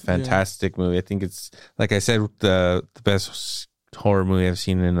was a fantastic movie. I think it's, like I said, the best horror movie I've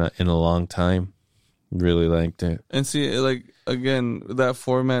seen in a long time. Really liked it. And see, like, again, that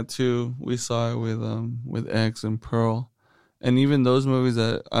format too, we saw it with X and Pearl, and even those movies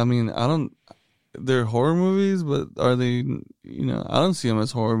that, I mean, they're horror movies, but are they? I don't see them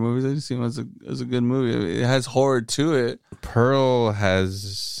as horror movies. I just see them as a good movie. It has horror to it. Pearl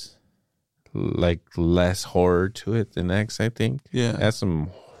has like less horror to it than X, I think. Yeah, it has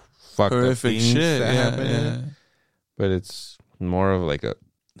some fucked horrific up shit that happen, but it's more of like a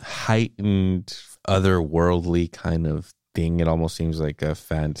heightened, otherworldly kind of thing. It almost seems like a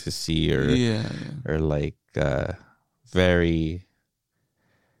fantasy or like very,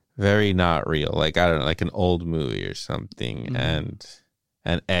 very not real. Like, I don't know, like an old movie or something. Mm-hmm.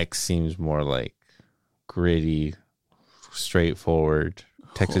 And X seems more like gritty, straightforward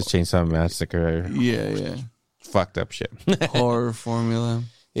Texas Chainsaw Massacre. Yeah. Fucked up shit. Horror formula.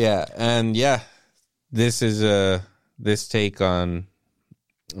 Yeah, and this is this take on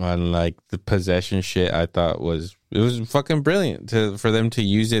like the possession shit. I thought it was fucking brilliant for them to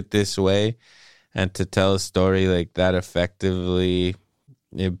use it this way and to tell a story like that effectively.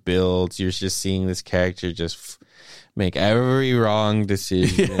 It builds. You're just seeing this character just make every wrong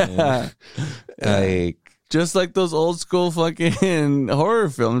decision. Like, just like those old school fucking horror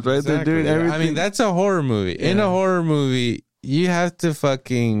films, right? Exactly. They're doing everything. I mean, that's a horror movie. Yeah. In a horror movie, you have to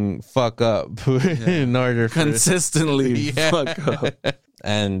fucking fuck up in order for consistently fuck up.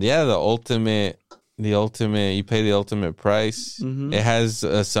 And the ultimate, you pay the ultimate price. Mm-hmm. It has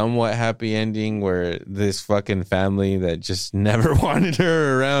a somewhat happy ending where this fucking family that just never wanted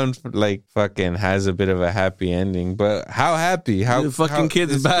her around, like, fucking has a bit of a happy ending. But how happy? How the fucking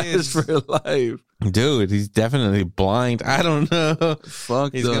kid's banished for life. Dude, he's definitely blind. I don't know.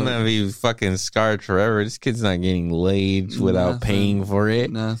 Fuck, he's gonna be fucking scarred forever. This kid's not getting laid without paying for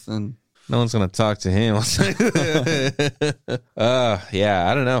it. Nothing. No one's gonna talk to him. I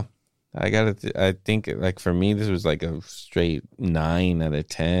don't know. I think, like, for me, this was like a straight 9 out of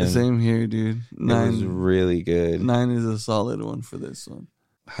 10. Same here, dude. 9 was really good. 9 is a solid one for this one.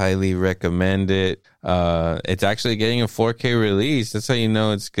 Highly recommend it. It's actually getting a 4K release. That's how you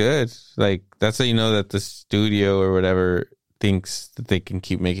know it's good. Like, that's how you know that the studio or whatever thinks that they can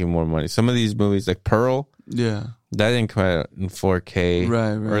keep making more money. Some of these movies, like Pearl, that didn't come out in 4K,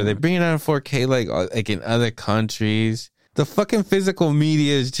 right? Or they bring it out in 4K, like in other countries. The fucking physical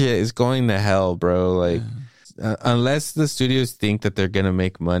media shit is going to hell, bro. Like, unless the studios think that they're gonna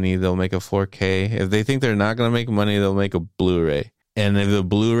make money, they'll make a 4K. If they think they're not gonna make money, they'll make a Blu-ray. And if the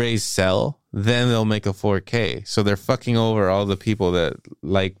Blu-rays sell, then they'll make a 4K. So they're fucking over all the people that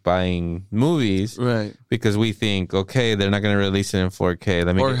like buying movies. Right. Because we think, okay, they're not going to release it in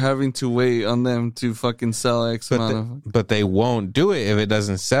 4K. Or having to wait on them to fucking sell X amount of... But they won't do it if it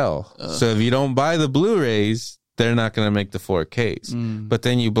doesn't sell. So if you don't buy the Blu-rays, they're not going to make the 4Ks. But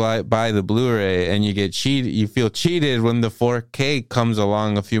then you buy the Blu-ray and you get cheated. You feel cheated when the 4K comes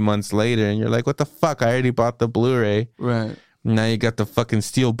along a few months later. And you're like, what the fuck? I already bought the Blu-ray. Right. Now you got the fucking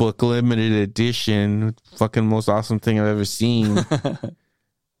Steelbook limited edition, fucking most awesome thing I've ever seen. I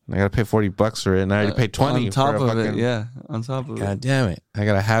gotta pay $40 for it, and I already paid $20 on top for of it. Yeah, on top of it. God damn it! I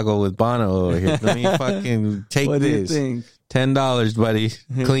gotta haggle with Bono over here. Let me fucking take what this. Do you think? $10, buddy.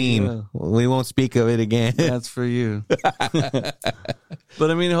 Clean. We won't speak of it again. That's for you. But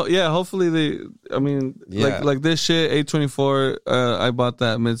I mean, hopefully like this shit, A24, I bought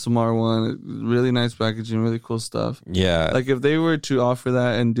that Midsommar one. Really nice packaging, really cool stuff. Yeah. Like, if they were to offer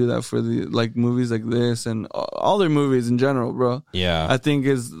that and do that for the, like, movies like this and all their movies in general, bro. Yeah. I think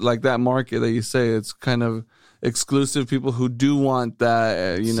is like that market that you say, it's kind of exclusive people who do want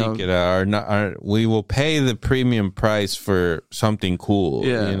that, seek it out, we will pay the premium price for something cool.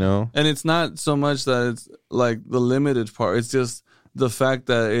 Yeah, and it's not so much that it's like the limited part. It's just the fact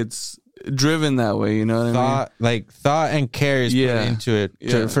that it's driven that way. You know what I mean? Like thought and care is put into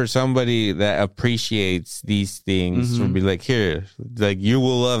it for somebody that appreciates these things. To be like, here, like, you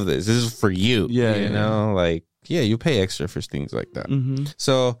will love this. This is for you. Yeah, you know, like. Yeah, you pay extra for things like that.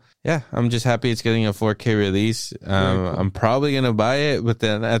 So, I'm just happy it's getting a 4K release. Cool. I'm probably going to buy it, but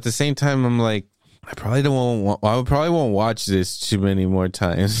then at the same time, I'm like, I probably won't watch this too many more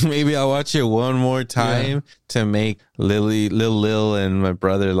times. Maybe I'll watch it one more time to make Lil and my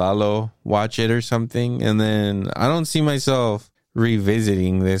brother Lalo watch it or something. And then I don't see myself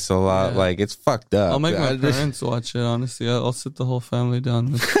revisiting this a lot. Yeah. Like, it's fucked up. I'll make my parents watch it, honestly. I'll sit the whole family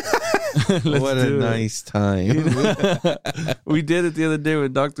down. What a nice time. We did it the other day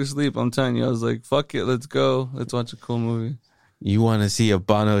with Dr. Sleep. I'm telling you, I was like, fuck it, let's go. Let's watch a cool movie. You want to see a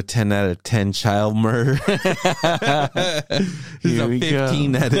Bono 10 out of 10 child murder? He's a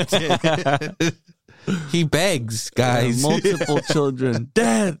 15 out of 10. He begs, guys. Multiple children.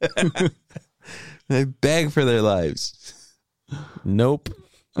 Dad. They beg for their lives. Nope.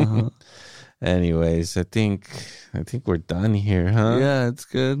 Uh-huh. Anyways, I think we're done here, huh? Yeah, it's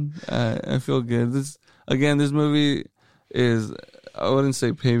good. I feel good. This movie is, I wouldn't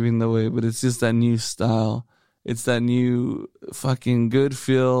say paving the way, but it's just that new style. It's that new fucking good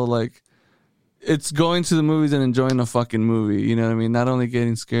feel. Like, it's going to the movies and enjoying a fucking movie. You know what I mean? Not only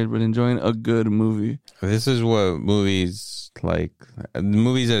getting scared, but enjoying a good movie. This is what movies like.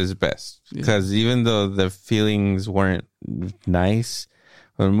 Movies at its best. Because even though the feelings weren't nice,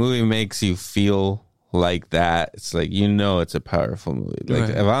 when a movie makes you feel like that, it's like, it's a powerful movie.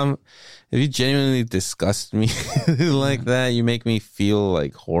 Like, if you genuinely disgust me like that, you make me feel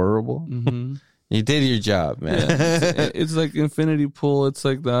like horrible. Mm-hmm. You did your job, man. Yeah, it's like Infinity Pool. It's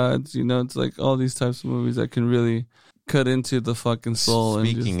like that. It's like all these types of movies that can really cut into the fucking soul.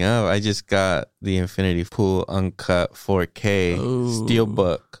 Speaking of, I just got the Infinity Pool uncut 4K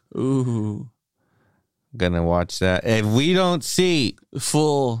Steelbook. Ooh. Gonna watch that. If we don't see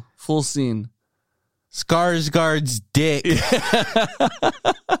full scene Skarsgård's dick,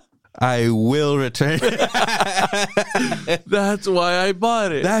 I will return it. That's why I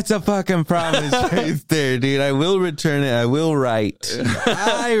bought it. That's a fucking promise right there, dude. I will return it. I will write.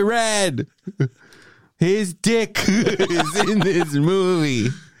 I read his dick is in this movie.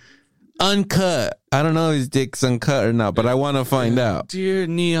 Uncut. I don't know if his dick's uncut or not, but I want to find out. Dear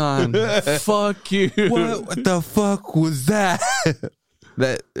Neon, fuck you. What the fuck was that?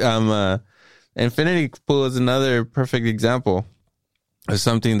 Infinity Pool is another perfect example of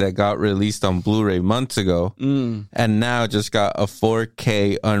something that got released on Blu-ray months ago, and now just got a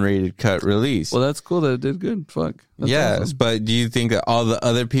 4K unrated cut release. Well, that's cool that it did good. Fuck. Yes, awesome. But do you think that all the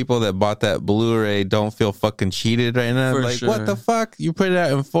other people that bought that Blu-ray don't feel fucking cheated right now? For like, sure. What the fuck? You put it out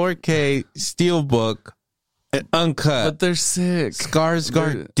in 4K Steelbook, uncut. But they're sick.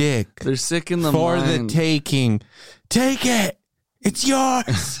 Skarsgård dick. They're sick in the for mind. the taking. Take it. It's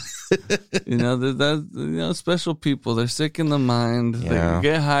yours. Special people. They're sick in the mind. Yeah. They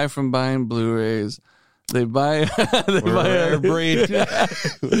get high from buying Blu-rays. They buy rare breed.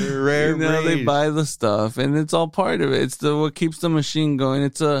 Rare breed. They buy the stuff, and it's all part of it. It's what keeps the machine going.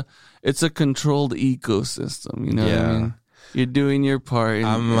 It's a controlled ecosystem. You know what I mean? You're doing your part.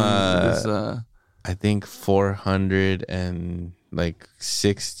 I think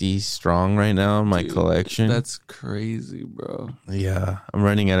 460 strong right now in my collection. That's crazy, bro. Yeah, I'm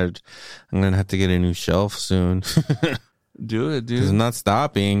running out of. I'm gonna have to get a new shelf soon. Do it, dude. 'Cause I'm not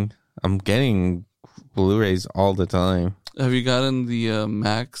stopping. I'm getting Blu-rays all the time. Have you gotten the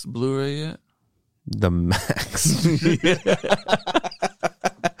Max Blu-ray yet? The Max.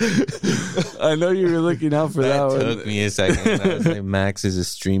 I know you were looking out for that one. That took me a second. I was like, Max is a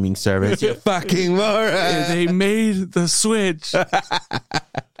streaming service. You fucking moron. They made the switch.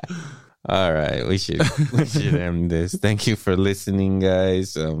 All right, we should end this. Thank you for listening,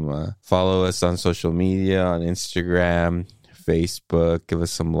 guys. Follow us on social media, on Instagram, Facebook. Give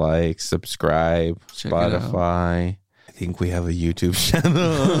us some likes, subscribe, Check Spotify. I think we have a YouTube channel.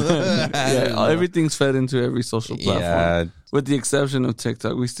 Yeah, everything's fed into every social platform. Yeah. With the exception of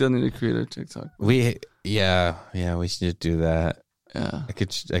TikTok. We still need to create our TikTok. We should do that. Yeah. I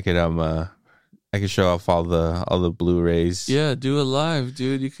could show off all the Blu-rays. Yeah, do a live,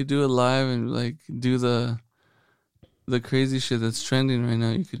 dude. You could do a live and like do the crazy shit that's trending right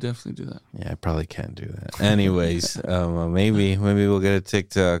now. You could definitely do that. Yeah, I probably can't do that. Anyways, maybe we'll get a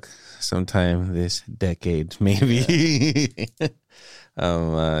TikTok sometime this decade. Maybe.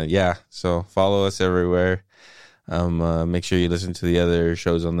 Yeah. So follow us everywhere. Make sure you listen to the other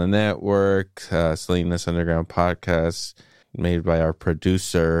shows on the network. Salinas Underground Podcast, made by our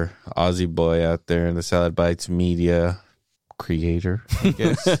producer, Aussie boy out there in the Salad Bites Media creator, I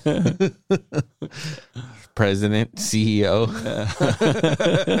guess. President, CEO,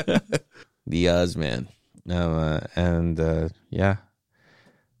 the Ozman. Yeah.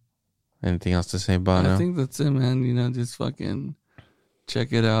 Anything else to say, Bono? I think that's it, man. Just fucking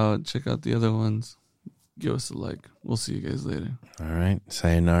check it out. Check out the other ones. Give us a like. We'll see you guys later. All right.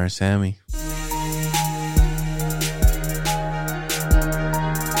 Sayonara, Sammy.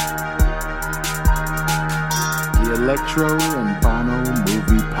 The Electro and Bono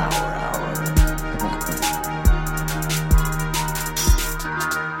Movie Power